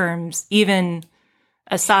those terms, even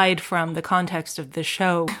aside from the context of the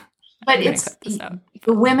show. But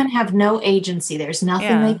the women have no agency. There's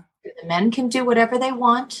nothing they can do. The men can do whatever they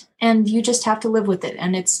want, and you just have to live with it.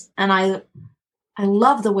 And I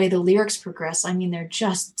love the way the lyrics progress. I mean, they're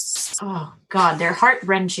just, oh God, they're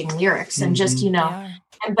heart-wrenching lyrics. And just,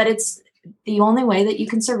 but it's the only way that you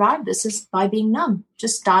can survive this is by being numb.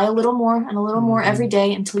 Just die a little more and a little more every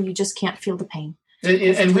day until you just can't feel the pain.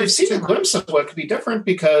 And we've seen a glimpse of what could be different,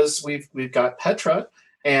 because we've got Petra,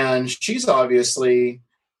 and she's obviously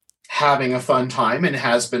having a fun time and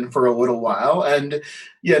has been for a little while. And,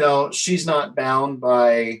 she's not bound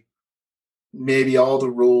by maybe all the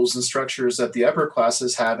rules and structures that the upper class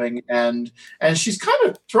is having. And she's kind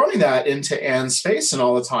of throwing that into Anne's face and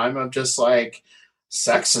all the time of just like,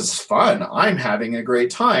 sex is fun. I'm having a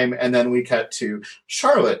great time. And then we cut to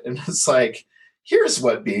Charlotte, and it's like, here's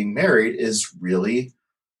what being married is really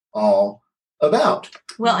all about.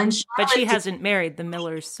 Well, and but she hasn't married the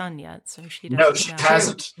miller's son yet, so she doesn't. No, she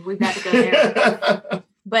hasn't. We've got to go there.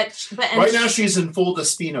 but right now she's in full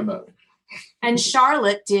Despina mode. And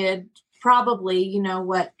Charlotte did probably,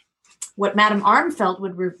 what Madame Armfelt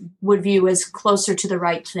would view as closer to the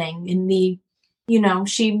right thing. In the,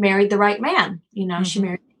 she married the right man. She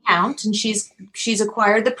married the Count, and she's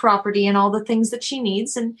acquired the property and all the things that she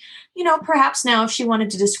needs. And perhaps now if she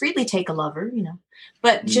wanted to discreetly take a lover,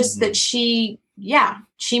 but just that she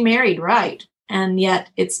married right, and yet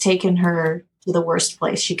it's taken her to the worst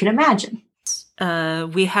place she could imagine.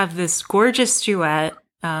 We have this gorgeous duet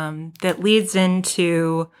that leads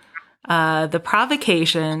into the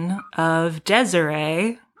provocation of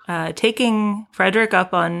Desiree taking Frederick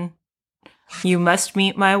up on "You must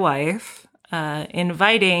meet my wife,"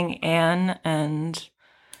 inviting Anne and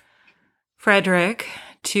Frederick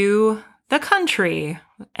to the country.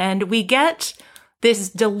 And we get this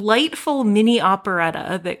delightful mini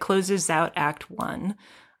operetta that closes out Act 1.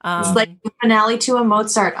 It's like the finale to a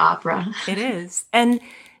Mozart opera. It is. And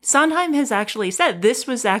Sondheim has actually said this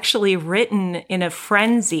was actually written in a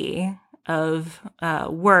frenzy of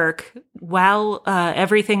work while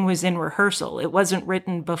everything was in rehearsal. It wasn't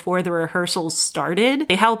written before the rehearsals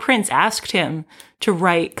started. Hal Prince asked him to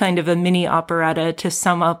write kind of a mini operetta to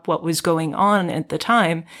sum up what was going on at the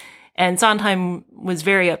time. And Sondheim was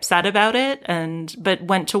very upset about it, but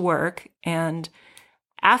went to work. And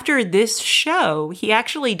after this show, he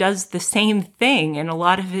actually does the same thing in a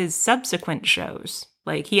lot of his subsequent shows.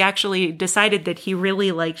 Like, he actually decided that he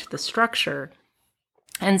really liked the structure.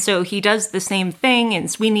 And so he does the same thing in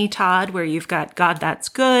Sweeney Todd, where you've got God That's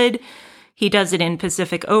Good. He does it in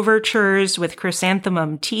Pacific Overtures with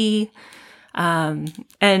Chrysanthemum Tea.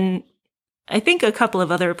 And I think a couple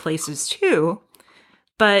of other places too.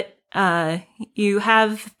 But you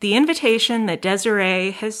have the invitation that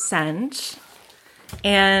Desiree has sent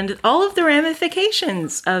and all of the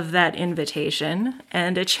ramifications of that invitation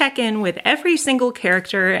and a check-in with every single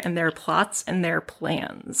character and their plots and their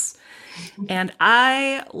plans. And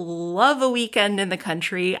I love a weekend in the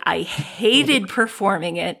country. I hated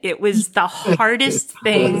performing it. It was the hardest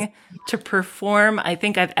thing to perform I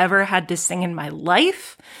think I've ever had to sing in my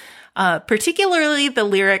life. Particularly the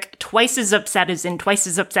lyric, twice as upset as in, twice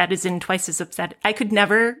as upset as in, twice as upset. I could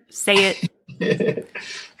never say it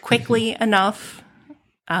quickly enough,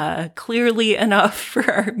 clearly enough for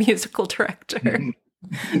our musical director.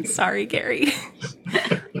 Sorry, Gary.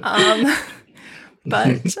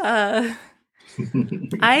 But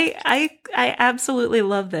I absolutely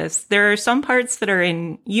love this. There are some parts that are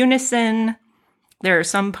in unison. There are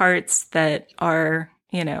some parts that are,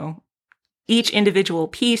 each individual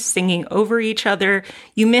piece singing over each other.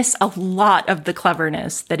 You miss a lot of the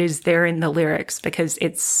cleverness that is there in the lyrics because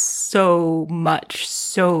it's so much,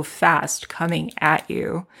 so fast coming at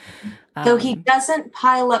you. Though he doesn't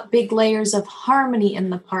pile up big layers of harmony in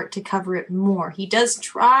the part to cover it more. He does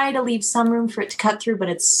try to leave some room for it to cut through, but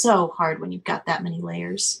it's so hard when you've got that many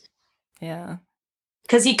layers. Yeah.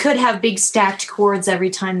 Because he could have big stacked chords every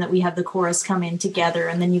time that we have the chorus come in together,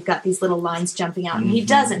 and then you've got these little lines jumping out. And he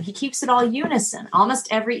doesn't. He keeps it all unison. Almost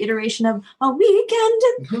every iteration of a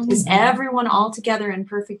weekend is everyone all together in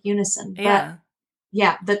perfect unison. But,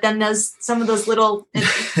 but then some of those little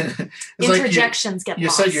interjections get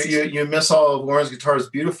lost. You said you miss all of Lauren's guitar's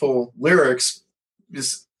beautiful lyrics.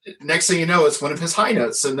 Next thing you know, it's one of his high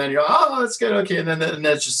notes, and then you're, oh, it's good, okay, and then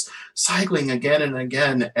it's just cycling again and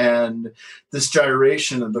again, and this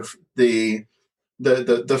gyration of the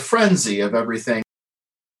frenzy of everything.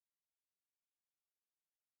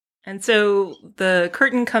 And so the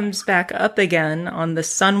curtain comes back up again on The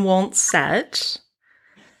Sun Won't Set,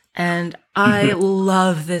 and I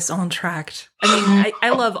love this entr'acte. I mean, I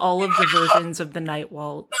love all of the versions of the Night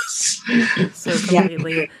Waltz so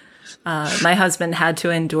completely. My husband had to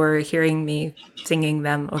endure hearing me singing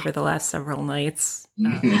them over the last several nights,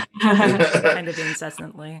 kind of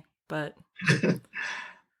incessantly. But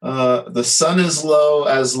the sun is low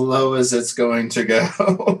as it's going to go.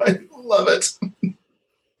 I love it.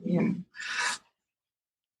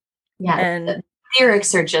 Yeah, and the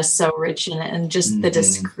lyrics are just so rich and just the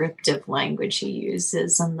descriptive language he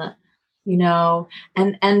uses, and the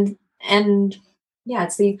and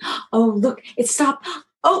it's the look, it stopped.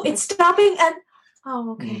 Oh, it's stopping, and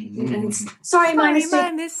okay. And sorry, my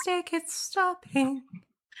mistake. It's stopping.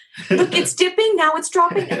 Look, it's dipping. Now it's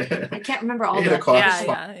dropping. I can't remember all that.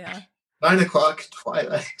 Yeah. 9 o'clock,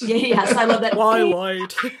 twilight. Yes, I love that.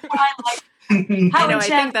 Twilight. I I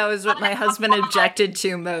think that was what my husband objected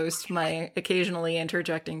to most. My occasionally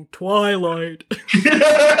interjecting twilight.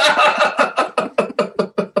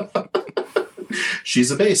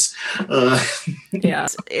 She's a bass. Yeah,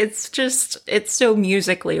 it's so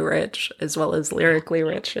musically rich as well as lyrically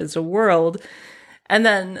rich as a world. And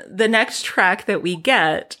then the next track that we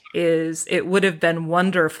get is It Would Have Been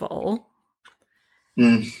Wonderful.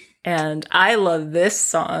 And I love this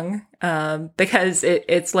song because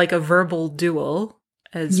it's like a verbal duel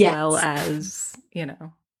as well as,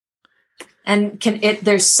 And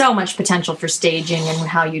there's so much potential for staging and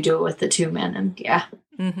how you do it with the two men. And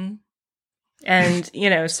Mm-hmm. And,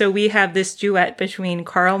 so we have this duet between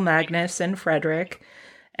Carl Magnus and Frederick,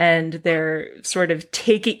 and they're sort of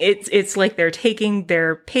taking, it's like they're taking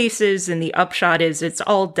their paces, and the upshot is it's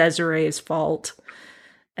all Desiree's fault.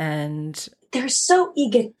 And they're so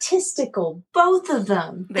egotistical, both of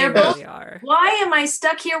them. They really are. Why am I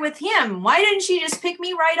stuck here with him? Why didn't she just pick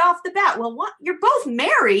me right off the bat? Well, what? You're both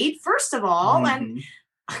married, first of all, and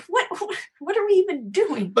what are we even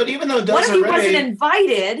doing? But even though Desiree, one of you wasn't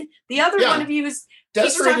invited, the other one of you is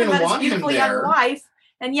talking about his beautiful young wife,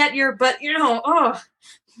 and yet but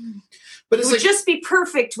it would just be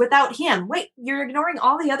perfect without him. Wait, you're ignoring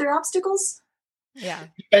all the other obstacles? Yeah.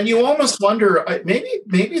 And you almost wonder,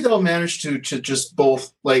 maybe they'll manage to just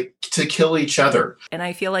both to kill each other. And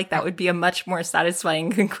I feel like that would be a much more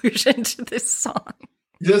satisfying conclusion to this song.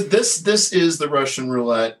 This is the Russian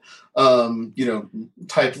roulette,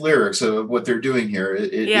 type lyrics of what they're doing here.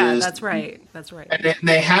 It is, that's right. That's right. And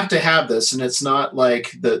they have to have this, and it's not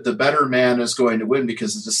like the better man is going to win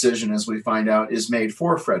because the decision, as we find out, is made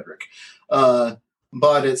for Frederick.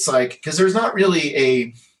 But it's like, because there's not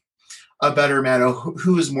really a better man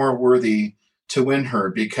who is more worthy to win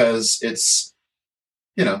her, because it's,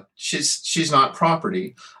 she's not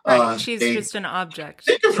property. Right. She's just an object.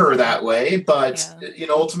 Think of her that way, but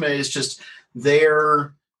ultimately it's just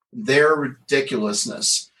their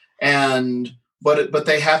ridiculousness. And but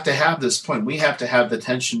they have to have this point. We have to have the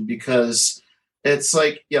tension because it's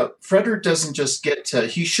like, Frederick doesn't just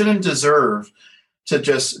he shouldn't deserve to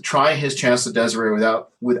just try his chance at Desiree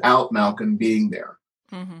without Malcolm being there.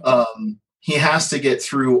 Mm-hmm. He has to get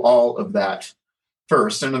through all of that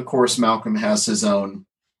first. And of course, Malcolm has his own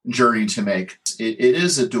journey to make. It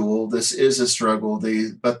is a duel. This is a struggle.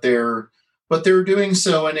 But they're doing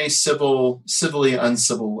so in a civilly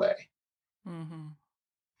uncivil way. Mm-hmm.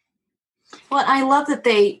 Well, I love that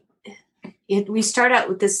we start out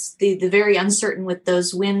with this, the very uncertain with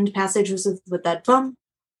those wind passages with that boom,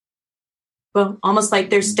 boom, almost like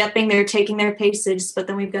they're taking their paces, but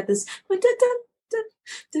then we've got this,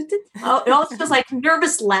 it almost feels like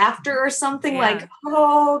nervous laughter or something, like,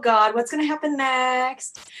 oh God, what's going to happen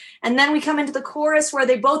next? And then we come into the chorus where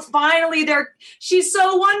they both finally, she's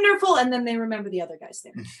so wonderful. And then they remember the other guys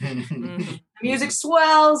there. Mm-hmm. The music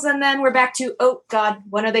swells. And then we're back to, oh God,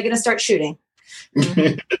 when are they going to start shooting?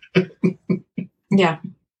 Yeah.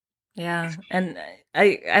 Yeah. And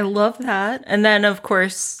I love that. And then of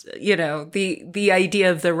course, the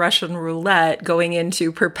idea of the Russian roulette going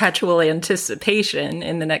into perpetual anticipation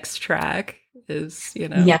in the next track is,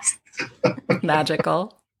 yes,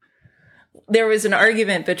 magical. There was an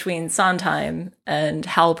argument between Sondheim and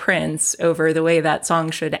Hal Prince over the way that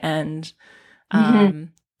song should end. Mm-hmm.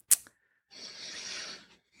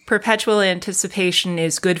 Perpetual anticipation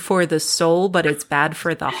is good for the soul, but it's bad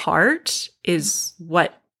for the heart, is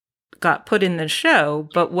what got put in the show.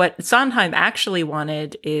 But what Sondheim actually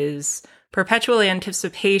wanted is perpetual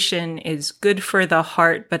anticipation is good for the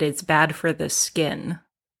heart, but it's bad for the skin.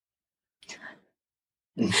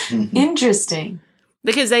 Interesting.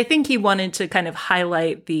 Because I think he wanted to kind of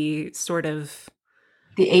highlight the sort of...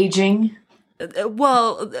 the aging.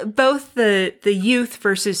 Well, both the youth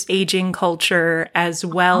versus aging culture, as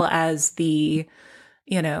well as the,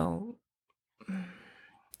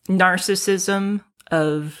 narcissism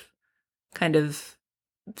of kind of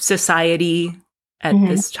society at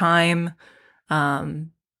this time. I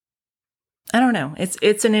don't know.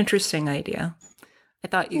 It's an interesting idea. I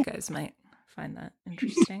thought you guys might find that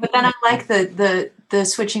interesting. But then I like the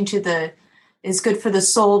switching to the is good for the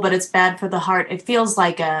soul, but it's bad for the heart. It feels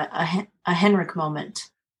like a Henrik moment.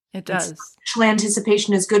 It does. Actual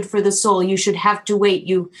anticipation is good for the soul. You should have to wait.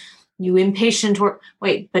 You impatient or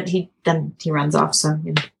wait, but he runs off. So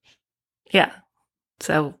yeah.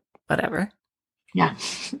 So whatever. Yeah.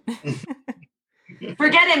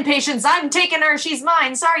 Forget impatience. I'm taking her. She's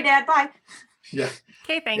mine. Sorry, Dad. Bye. Yeah.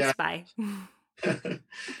 Okay. Thanks. Yeah. Bye.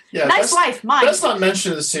 Yeah, nice wife, mine. Let's not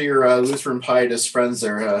mention this to your Lutheran Pietist friends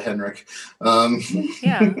there, Henrik.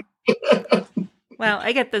 Yeah. Well,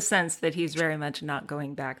 I get the sense that he's very much not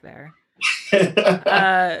going back there.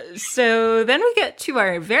 So then we get to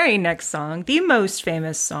our very next song, the most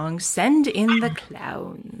famous song, Send in the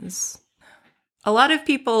Clowns. A lot of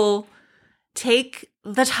people take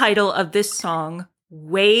the title of this song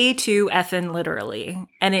way too effing literally,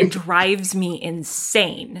 and it drives me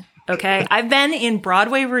insane. Okay, I've been in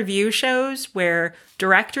Broadway review shows where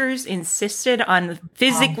directors insisted on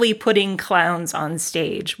physically putting clowns on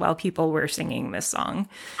stage while people were singing this song.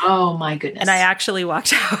 Oh my goodness. And I actually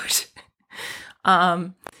walked out.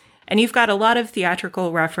 And you've got a lot of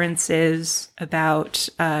theatrical references about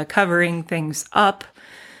covering things up.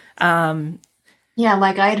 Yeah,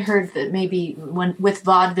 like I'd heard that maybe with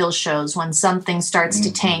vaudeville shows, when something starts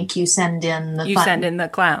to tank, you send in the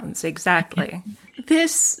clowns. Exactly.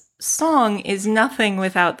 This song is nothing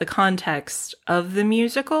without the context of the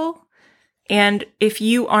musical. And if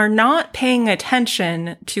you are not paying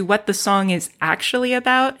attention to what the song is actually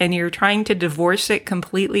about and you're trying to divorce it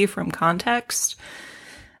completely from context,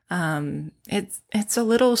 it's a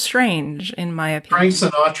little strange, in my opinion.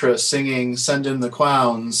 Frank Sinatra singing Send in the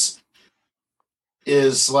Clowns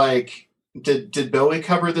is like, did Bowie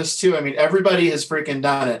cover this too? I mean, everybody has freaking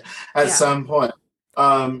done it at some point.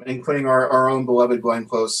 Including our own beloved Glenn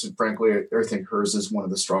Close. And frankly, I think hers is one of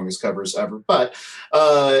the strongest covers ever. But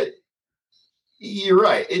you're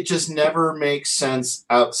right. It just never makes sense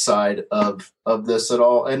outside of this at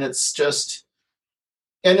all. And it's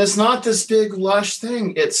not this big lush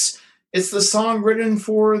thing. It's the song written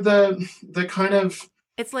for the kind of,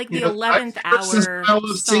 it's like the 11th hour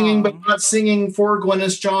of singing, but not singing for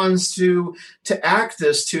Glynis Johns to act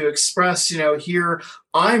this, to express, here,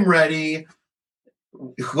 I'm ready.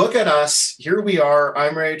 Look at us. Here we are.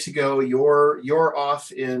 I'm ready to go. You're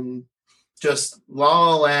off in just La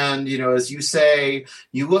La Land. As you say,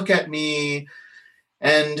 you look at me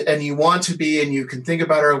and you want to be, and you can think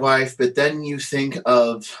about our life, but then you think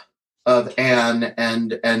of Anne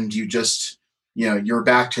and you just you're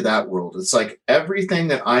back to that world. It's like everything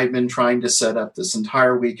that I've been trying to set up this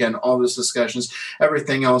entire weekend, all those discussions,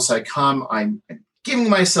 everything else, I'm giving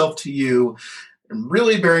myself to you, I'm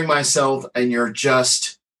really bearing myself, and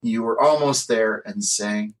you were almost there and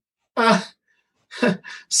saying,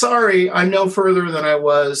 sorry, I'm no further than I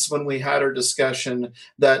was when we had our discussion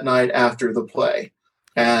that night after the play.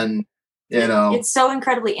 And, it's so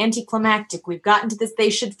incredibly anticlimactic. We've gotten to this. They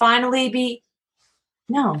should finally be.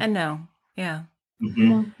 No. And no. Yeah. Mm-hmm.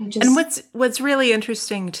 No, and what's really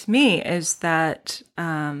interesting to me is that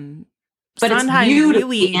but Sondheim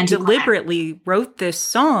really deliberately wrote this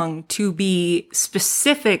song to be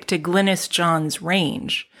specific to Glynis John's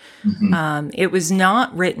range. Mm-hmm. It was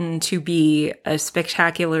not written to be a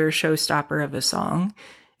spectacular showstopper of a song.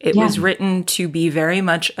 It was written to be very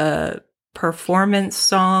much a performance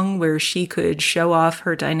song where she could show off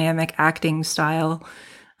her dynamic acting style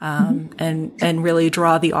and really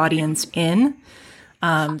draw the audience in.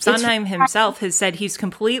 Sondheim himself has said he's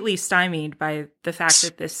completely stymied by the fact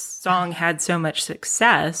that this song had so much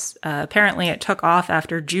success. Apparently it took off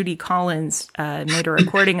after Judy Collins made a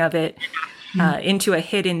recording of it into a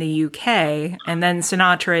hit in the UK, and then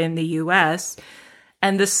Sinatra in the US.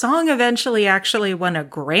 And the song eventually actually won a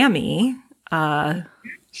Grammy,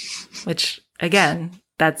 which, again,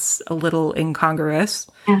 that's a little incongruous.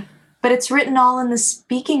 Yeah. But it's written all in the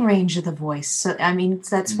speaking range of the voice. So, I mean,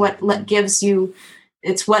 that's what gives you...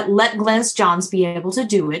 It's what let Glynis Johns be able to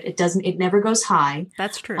do it. It never goes high.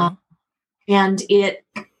 That's true. But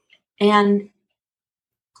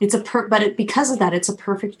because of that, it's a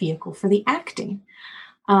perfect vehicle for the acting.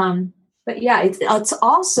 But yeah, it's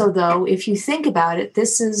also, though, if you think about it,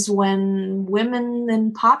 this is when women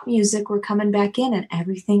in pop music were coming back in, and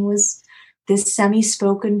everything was this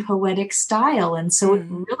semi-spoken poetic style. And so it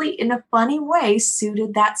really, in a funny way,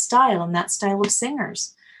 suited that style and that style of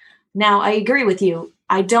singers. Now, I agree with you.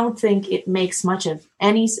 I don't think it makes much of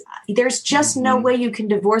any... There's just no way you can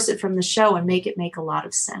divorce it from the show and make it make a lot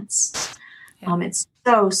of sense. Yeah. It's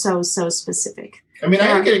so specific. I mean,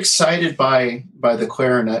 I get excited by the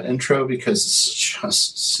clarinet intro because it's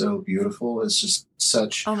just so beautiful. It's just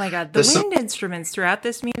such... Oh, my God. The wind instruments throughout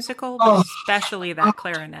this musical, but especially that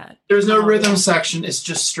clarinet. There's no rhythm section. It's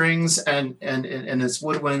just strings and it's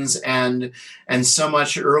woodwinds and so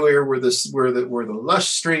much earlier were the lush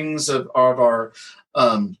strings of our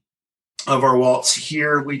waltz.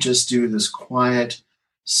 Here we just do this quiet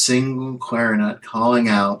single clarinet calling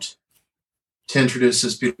out to introduce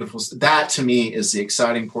this beautiful. That to me is the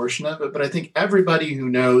exciting portion of it. But I think everybody who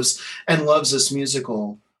knows and loves this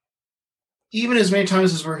musical, even as many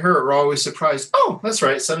times as we're here, we're always surprised. Oh, that's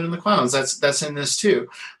right, Sunday in the Clowns. That's in this too.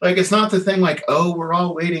 Like, it's not the thing like, oh, we're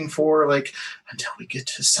all waiting for like until we get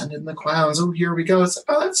to Sunday in the Clowns. Oh, here we go. It's,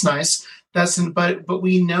 oh, that's nice. But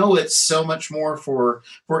we know it's so much more for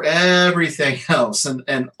everything else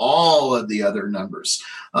and all of the other numbers,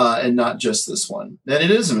 and not just this one. And it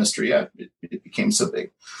is a mystery. Yeah, it became so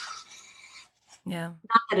big. Yeah.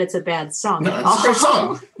 Not that it's a bad song. No, it's a great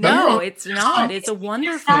song. No, it's not. It's a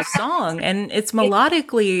wonderful song. And it's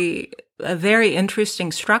melodically a very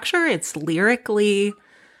interesting structure. It's lyrically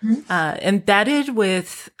embedded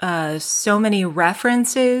with so many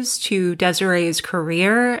references to Desiree's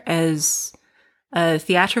career as a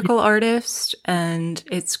theatrical artist. And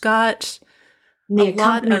it's got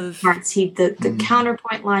the parts, the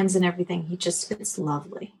counterpoint lines and everything. It's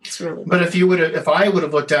lovely. It's really. But lovely. If I would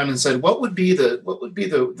have looked down and said, what would be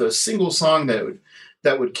the single song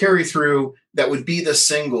that would carry through, that would be the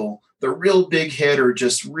single, the real big hit, or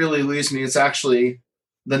just really lose me? It's actually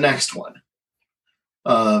the next one.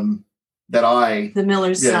 The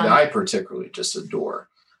Miller's Son. That I particularly just adore.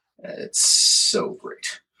 It's so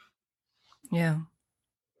great. Yeah.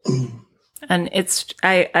 And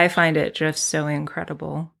I find it just so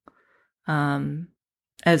incredible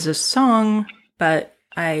as a song, but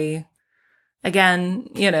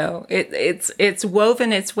it's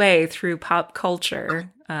woven its way through pop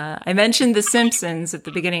culture. I mentioned The Simpsons at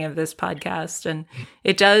the beginning of this podcast, and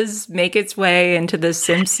it does make its way into The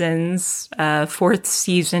Simpsons 4th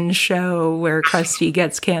season show where Krusty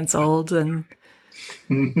gets canceled, and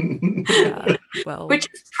which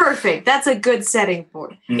is perfect. That's a good setting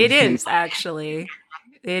for it. It is, actually.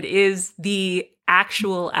 It is the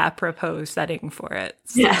actual apropos setting for it.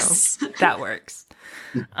 So yes. That works.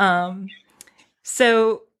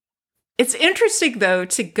 So it's interesting, though,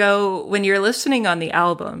 to go, when you're listening on the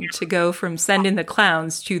album, to go from Send in the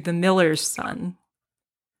Clowns to The Miller's Son.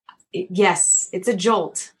 Yes, it's a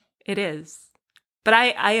jolt. It is. But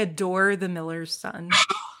I adore The Miller's Son.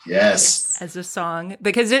 Yes. as a song,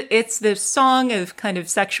 because it's the song of kind of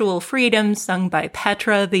sexual freedom sung by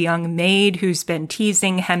Petra, the young maid who's been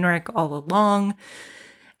teasing Henrik all along.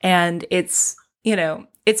 And it's,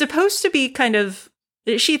 it's supposed to be kind of,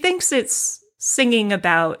 she thinks it's singing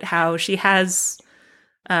about how she has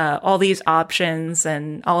all these options,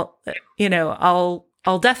 and I'll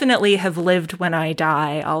definitely have lived when I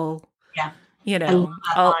die. I'll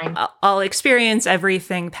experience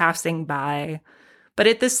everything passing by. But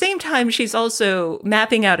at the same time, she's also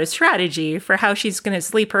mapping out a strategy for how she's going to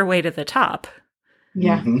sleep her way to the top.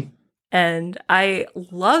 Yeah. Mm-hmm. And I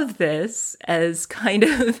love this as kind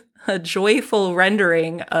of a joyful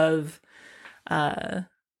rendering of,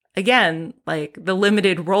 again, like the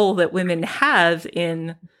limited role that women have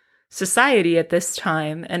in society at this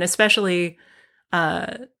time, and especially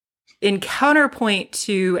in counterpoint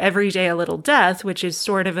to Every Day a Little Death, which is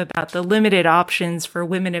sort of about the limited options for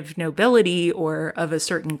women of nobility or of a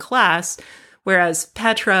certain class, whereas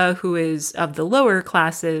Petra, who is of the lower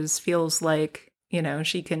classes, feels like,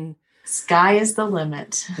 she can... Sky is the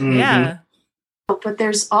limit. Mm-hmm. Yeah. But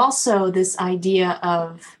there's also this idea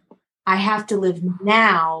of, I have to live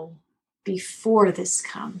now before this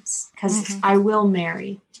comes, because I will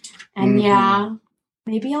marry. And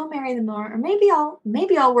maybe I'll marry them more, or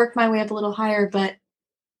maybe I'll work my way up a little higher, but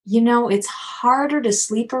it's harder to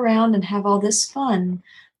sleep around and have all this fun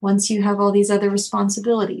once you have all these other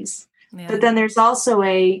responsibilities. Yeah. But then there's also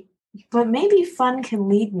but maybe fun can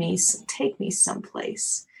take me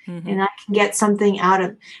someplace, and I can get something out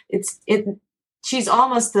of it. She's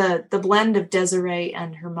almost the blend of Desiree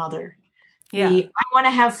and her mother. Yeah. I want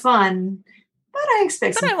to have fun, but I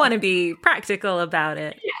expect But I want to be practical about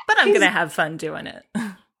it. Yeah, but I'm going to have fun doing it.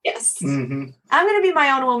 Yes. Mm-hmm. I'm going to be my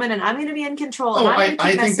own woman, and I'm going to be in control. Oh, I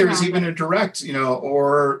think there's even a direct,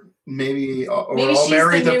 or maybe I'll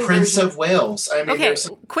marry the Prince of Wales. I mean, okay,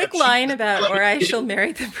 quick line about, or I shall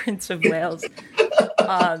marry the Prince of Wales.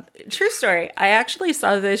 True story. I actually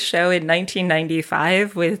saw this show in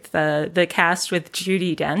 1995 with the cast with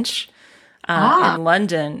Judi Dench in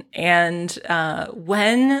London. And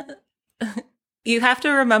when... You have to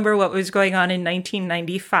remember what was going on in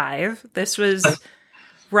 1995. This was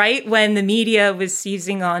right when the media was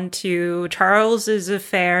seizing on to Charles's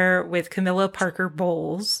affair with Camilla Parker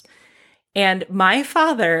Bowles. And my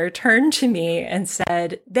father turned to me and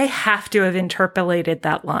said, they have to have interpolated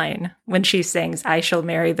that line when she sings, I shall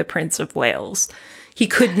marry the Prince of Wales. He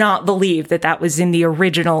could not believe that was in the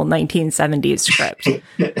original 1970s script. And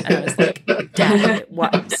I was like, Dad, it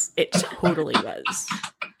was. It totally was.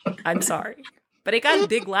 I'm sorry. But it got a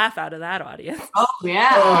big laugh out of that audience. Oh,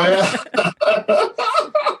 yeah.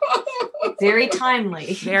 Very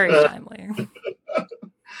timely. Very timely.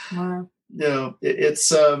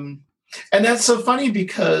 It's and that's so funny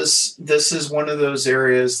because this is one of those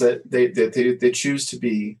areas that they choose to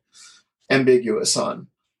be ambiguous on.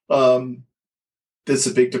 That's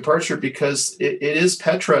a big departure because it is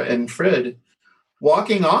Petra and Frid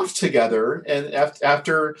walking off together, and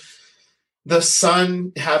after the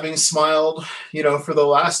sun having smiled, for the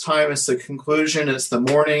last time, it's the conclusion, it's the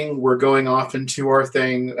morning, we're going off into our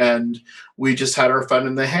thing, and we just had our fun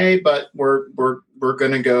in the hay, but we're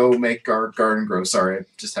going to go make our garden grow. Sorry, I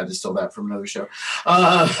just had to steal that from another show.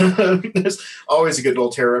 There's always a good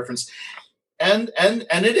little Terra reference. And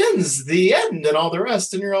it ends, the end and all the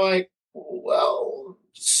rest, and you're like, well,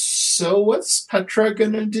 so what's Petra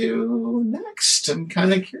going to do next? I'm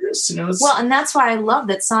kind of curious. Well, and that's why I love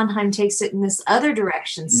that Sondheim takes it in this other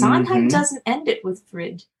direction. Sondheim doesn't end it with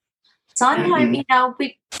Frid. Sondheim,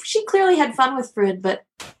 she clearly had fun with Frid, but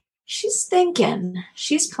she's thinking,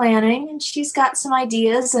 she's planning, and she's got some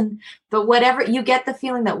ideas. But whatever, you get the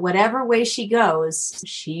feeling that whatever way she goes,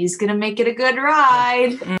 she's going to make it a good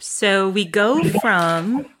ride. So we go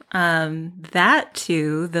from that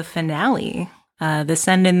to the finale. The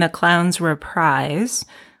Send in the Clowns reprise,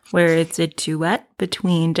 where it's a duet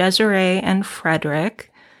between Desiree and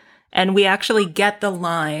Frederick. And we actually get the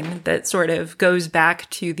line that sort of goes back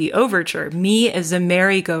to the overture, me as a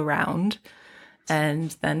merry-go-round.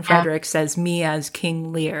 And then Frederick says, me as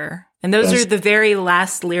King Lear. And those are the very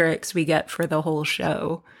last lyrics we get for the whole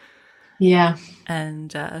show. Yeah.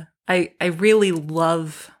 And I really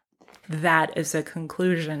love that as a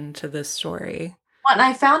conclusion to this story. Well, and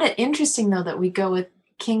I found it interesting, though, that we go with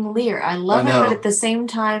King Lear. I love it, but at the same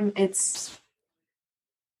time, I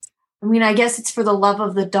guess it's for the love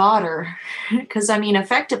of the daughter. Because,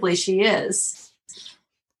 effectively, she is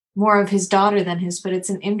more of his daughter than his, but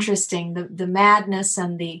it's an interesting, the madness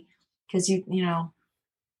and because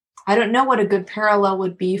I don't know what a good parallel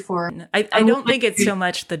would be for. I don't think it's so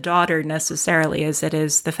much the daughter necessarily as it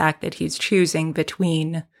is the fact that he's choosing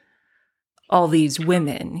between all these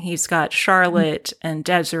women. He's got Charlotte and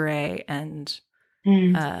Desiree and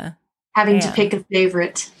having to pick a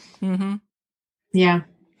favorite. Mm-hmm. Yeah.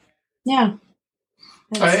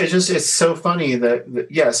 It's so funny that,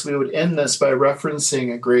 yes, we would end this by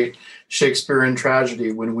referencing a great Shakespearean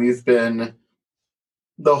tragedy when we've been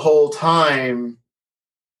the whole time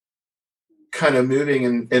kind of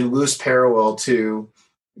moving in loose parallel to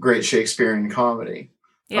great Shakespearean comedy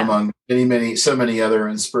among so many other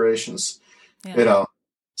inspirations.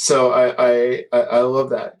 So I love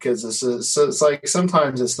that, because it's like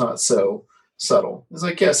sometimes it's not so subtle. It's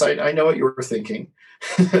like, yes, I know what you were thinking.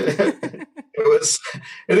 It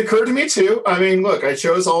occurred to me too. I mean, look, I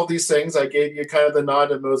chose all these things. I gave you kind of the nod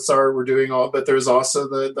to Mozart. We're doing all, but there's also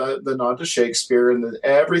the nod to Shakespeare and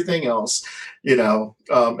everything else.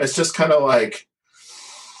 It's just kind of like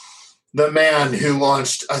the man who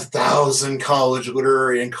launched 1,000 college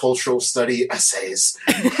literary and cultural study essays.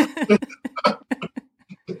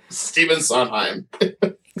 Stephen Sondheim.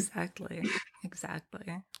 Exactly.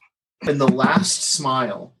 And the last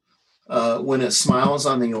smile, when it smiles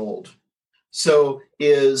on the old. So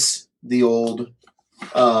is the old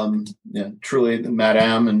truly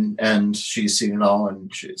Madame, and she's seen it all,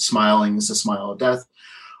 and smiling is a smile of death?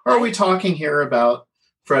 Or are we talking here about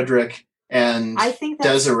Frederick and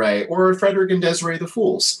Desiree, or Frederick and Desiree the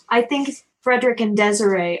Fools? I think Frederick and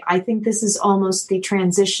Desiree, I think this is almost the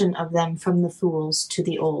transition of them from the fools to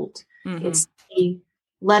the old. Mm-hmm. It's the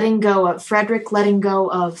letting go of Frederick, letting go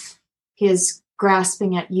of his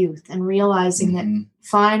grasping at youth and realizing that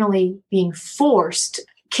finally being forced,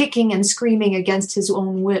 kicking and screaming against his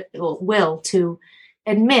own will to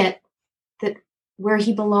admit that where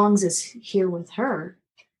he belongs is here with her.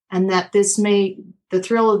 And that the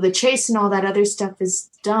thrill of the chase and all that other stuff is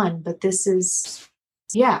done. But this is,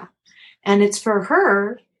 And it's for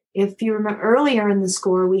her. If you remember earlier in the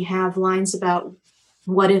score, we have lines about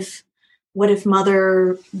what if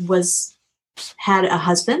mother had a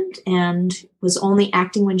husband and was only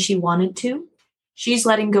acting when she wanted to. She's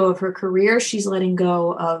letting go of her career. She's letting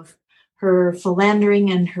go of her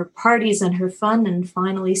philandering and her parties and her fun, and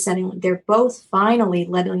finally they're both finally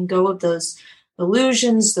letting go of those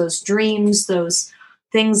illusions, those dreams, those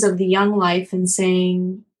things of the young life, and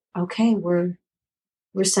saying, okay, we're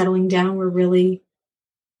settling down. We're really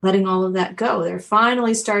letting all of that go. They're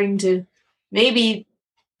finally starting to maybe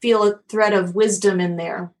feel a thread of wisdom in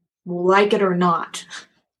there, like it or not.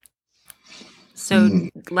 So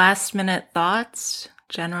last minute thoughts,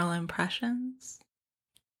 general impressions?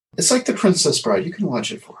 It's like The Princess Bride. You can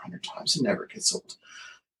watch it 400 times. It never gets old.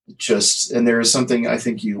 And there is something, I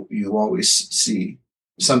think you always see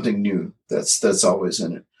something new that's always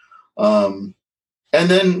in it. And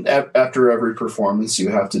then after every performance, you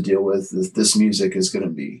have to deal with this music is going to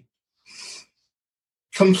be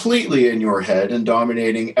completely in your head and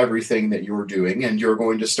dominating everything that you're doing. And you're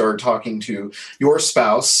going to start talking to your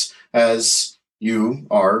spouse as you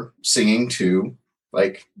are singing to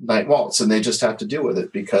like Night Waltz, and they just have to deal with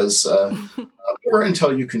it because, or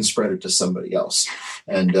until you can spread it to somebody else.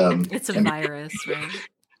 And it's a virus, right?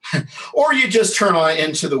 Or you just turn on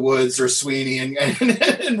Into the Woods or Sweeney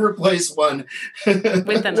and replace one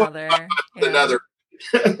with another. Another.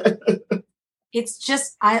 It's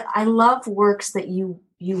just I love works that you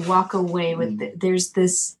walk away with. There's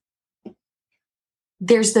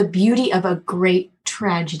the beauty of a great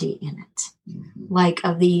tragedy in it. Like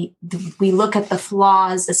we look at the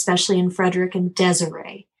flaws, especially in Frederick and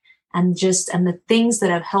Desiree, and the things that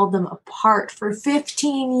have held them apart for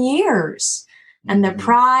 15 years, and the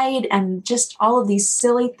pride and just all of these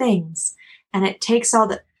silly things. And it takes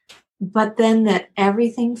but then that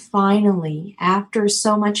everything finally, after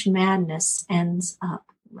so much madness, ends up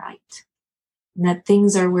right. And that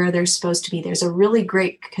things are where they're supposed to be. There's a really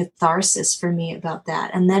great catharsis for me about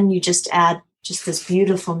that. And then you just add just this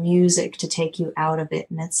beautiful music to take you out of it.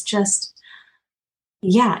 And it's just,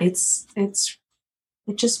 it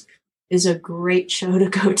just is a great show to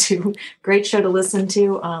go to, great show to listen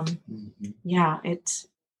to.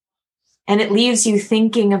 It leaves you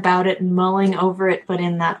thinking about it and mulling over it, but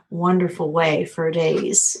in that wonderful way for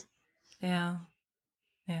days. Yeah.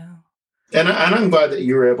 And I'm glad that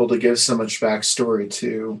you were able to give so much backstory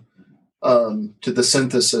to the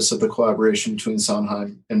synthesis of the collaboration between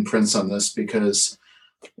Sondheim and Prince on this, because,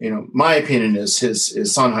 my opinion is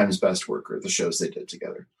Sondheim's best work are the shows they did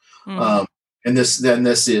together. And this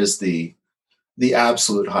is the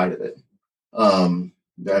absolute height of it.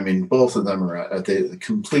 Both of them are at the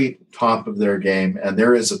complete top of their game, and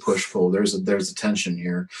there is a push-pull. There's a tension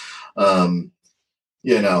here. And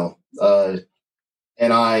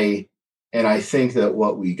I think that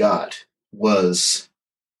what we got was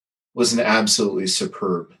was an absolutely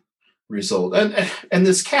superb result. And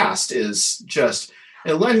this cast is just,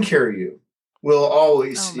 and Len Cariou will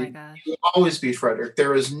always, Oh my gosh. will always be Frederick.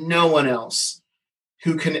 There is no one else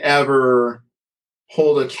who can ever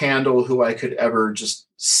hold a candle who I could ever just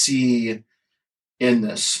see in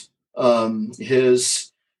this.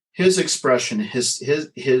 His expression, his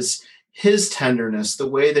tenderness, the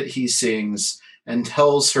way that he sings and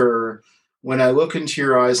tells her, when I look into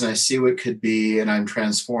your eyes and I see what could be, and I'm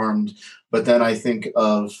transformed, but then I think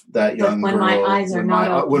of that young when girl. My eyes are not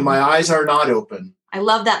open. When my eyes are not open. I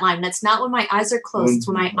love that line. That's not when my eyes are closed. It's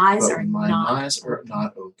when my eyes are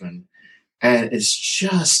not open. And it's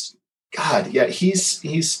just, God, yeah,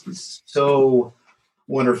 he's so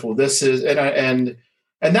wonderful. This is, and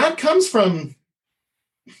that comes from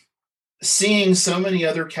seeing so many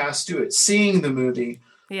other casts do it, seeing the movie.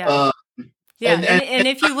 Yeah. And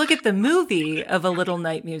if you look at the movie of A Little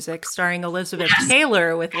Night Music starring Elizabeth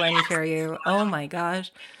Taylor with Len Cariou, oh my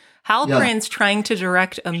gosh. Hal Prince trying to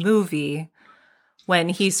direct a movie when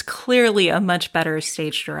he's clearly a much better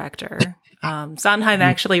stage director. Sondheim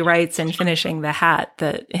actually writes in Finishing the Hat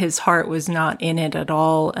that his heart was not in it at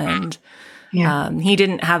all. And he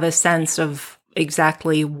didn't have a sense of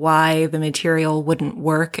exactly why the material wouldn't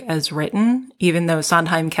work as written, even though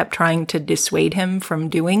Sondheim kept trying to dissuade him from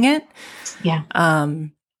doing it. Yeah. I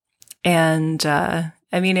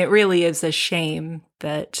mean, it really is a shame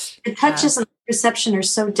that the touches and perception are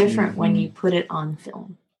so different when you put it on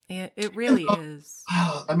film. It really is.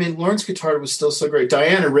 I mean, Lawrence Guittard was still so great.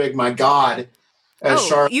 Diana Rigg, my God, as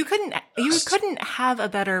Charlotte. You couldn't have a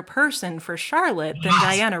better person for Charlotte than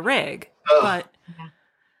Diana Rigg. But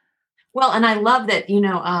well, and I love that,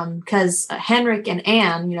 because Henrik and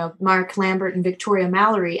Anne, Mark Lambert and Victoria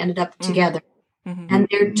Mallory ended up together, and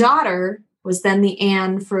their daughter was then the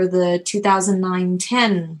Anne for the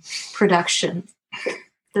 2009-10 production,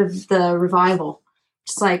 the revival.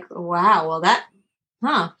 Just like, wow, well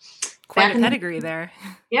quite a pedigree there.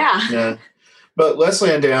 Yeah. But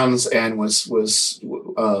Leslie Ann Down's Anne was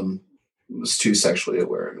too sexually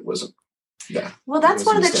aware. It wasn't. Yeah. Well, that's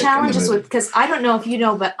one of the challenges with, because I don't know if you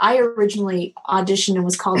know, but I originally auditioned and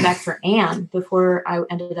was called back for Anne before I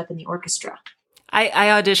ended up in the orchestra. I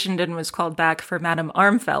auditioned and was called back for Madame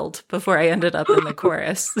Armfeld before I ended up in the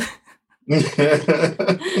chorus.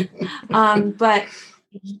 But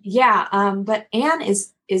Anne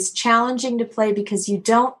is challenging to play because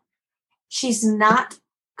she's not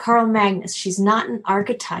Carl Magnus. She's not an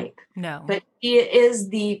archetype. No. But she is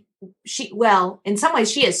in some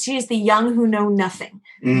ways she is. She is the young who know nothing.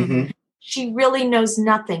 Mm-hmm. She really knows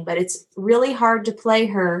nothing, but it's really hard to play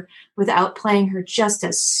her without playing her just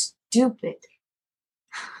as stupid.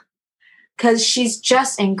 Because she's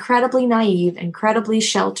just incredibly naive, incredibly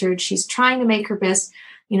sheltered. She's trying to make her best.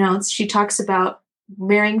 She talks about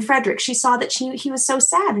marrying Frederick. She saw that he was so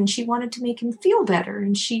sad and she wanted to make him feel better.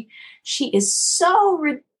 And she is so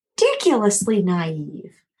ridiculously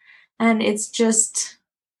naive. And it's just,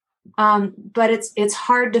 but it's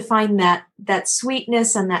hard to find that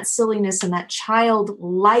sweetness and that silliness and that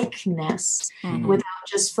childlikeness without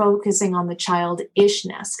just focusing on the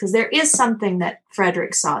childishness. Because there is something that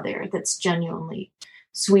Frederick saw there that's genuinely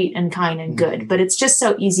sweet and kind and good. But it's just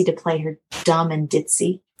so easy to play her dumb and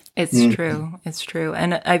ditzy. It's true. It's true.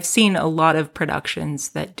 And I've seen a lot of productions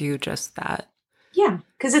that do just that. Yeah,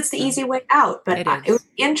 because it's the easy way out. But it was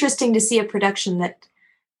interesting to see a production that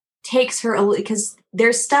takes her, because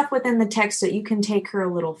there's stuff within the text that you can take her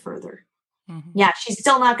a little further. Mm-hmm. Yeah, she's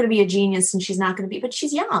still not going to be a genius and she's not going to be, but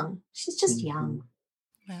she's young. She's just young.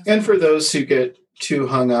 And for those who get too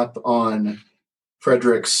hung up on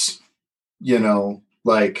Frederick's,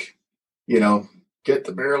 get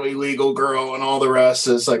the barely legal girl and all the rest,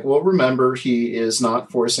 is like, well, remember, he is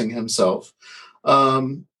not forcing himself.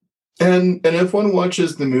 And if one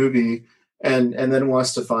watches the movie and then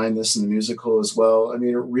wants to find this in the musical as well, I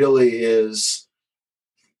mean, it really is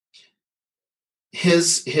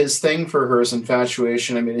his thing for her is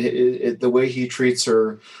infatuation. I mean, the way he treats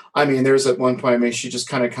her. I mean, there's at one point, I mean, she just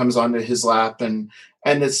kind of comes onto his lap and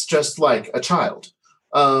it's just like a child,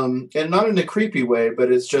 and not in a creepy way,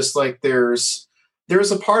 but it's just like there's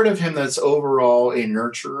a part of him that's overall a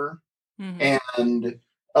nurturer, and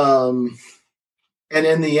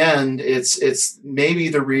in the end, it's maybe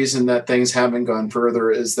the reason that things haven't gone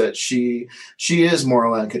further is that she is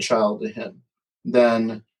more like a child to him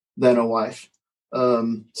than a wife.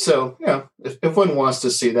 So if one wants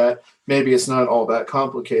to see that, maybe it's not all that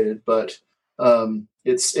complicated, but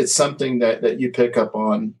it's something that you pick up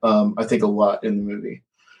on, I think, a lot in the movie,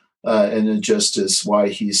 and it just is why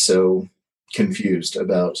he's so confused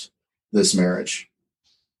about this marriage.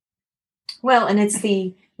 Well, and it's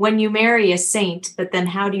when you marry a saint, but then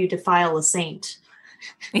how do you defile a saint?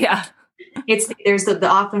 Yeah. There's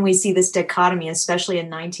often we see this dichotomy, especially in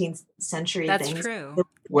 19th century That's things. true.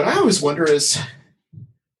 What I always wonder is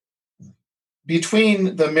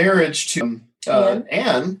between the marriage to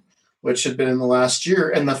Anne, which had been in the last year,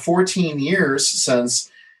 and the 14 years since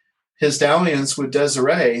his dalliance with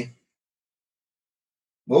Desiree,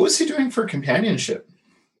 what was he doing for companionship?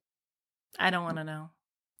 I don't want to know.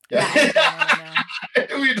 Yeah.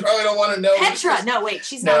 We probably don't want to know. Petra. No, wait,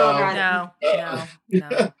 she's not over on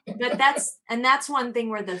No. But that's one thing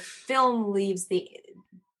where the film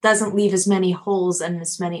doesn't leave as many holes and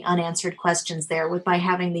as many unanswered questions there by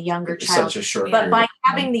having the younger child. Such a short but period. by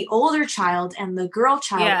having the older child and the girl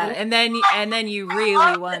child. Yeah, and then you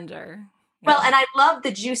really wonder. Well, and I love the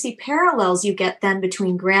juicy parallels you get then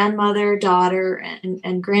between grandmother, daughter,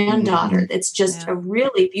 and granddaughter. Mm-hmm. It's just a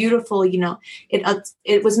really beautiful,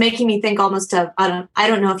 it was making me think almost of, I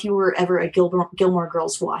don't know if you were ever a Gilmore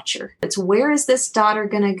Girls watcher. It's where is this daughter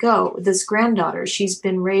going to go? This granddaughter, she's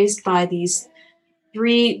been raised by these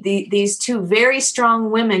two very strong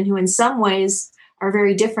women who in some ways are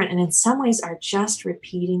very different and in some ways are just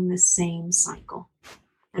repeating the same cycle.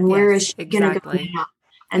 And where is she going to go now?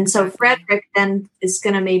 And so Frederick then is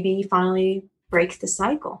going to maybe finally break the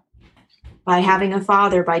cycle by having a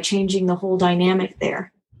father, by changing the whole dynamic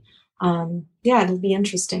there. It'll be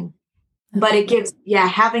interesting. But it gives,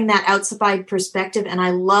 having that outside perspective. And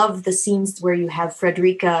I love the scenes where you have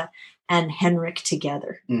Frederica and Henrik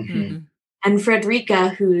together. Mm-hmm. And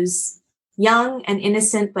Frederica, who's young and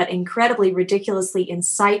innocent, but incredibly ridiculously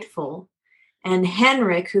insightful. And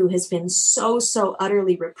Henrik, who has been so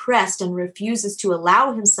utterly repressed and refuses to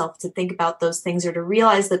allow himself to think about those things or to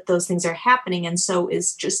realize that those things are happening. And so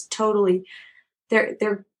is just totally,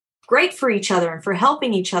 they're great for each other and for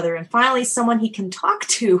helping each other. And finally, someone he can talk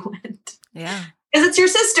to. Yeah. Because it's your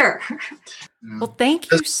sister. Well,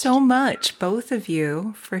 thank you so much, both of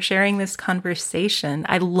you, for sharing this conversation.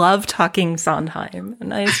 I love talking Sondheim,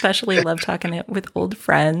 and I especially love talking it with old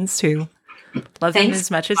friends who love him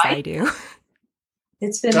as much as I do.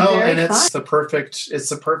 It's been very fun. It's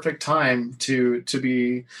the perfect time to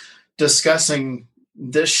be discussing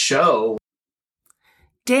this show.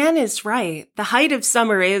 Dan is right. The height of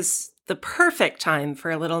summer is the perfect time for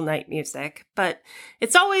a little night music, but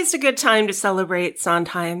it's always a good time to celebrate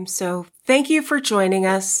Sondheim. So thank you for joining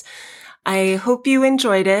us. I hope you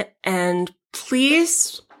enjoyed it, and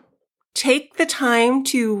please take the time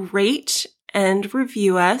to rate and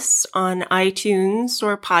review us on iTunes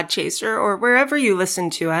or Podchaser or wherever you listen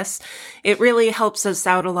to us. It really helps us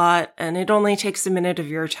out a lot, and it only takes a minute of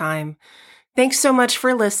your time. Thanks so much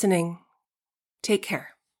for listening. Take care.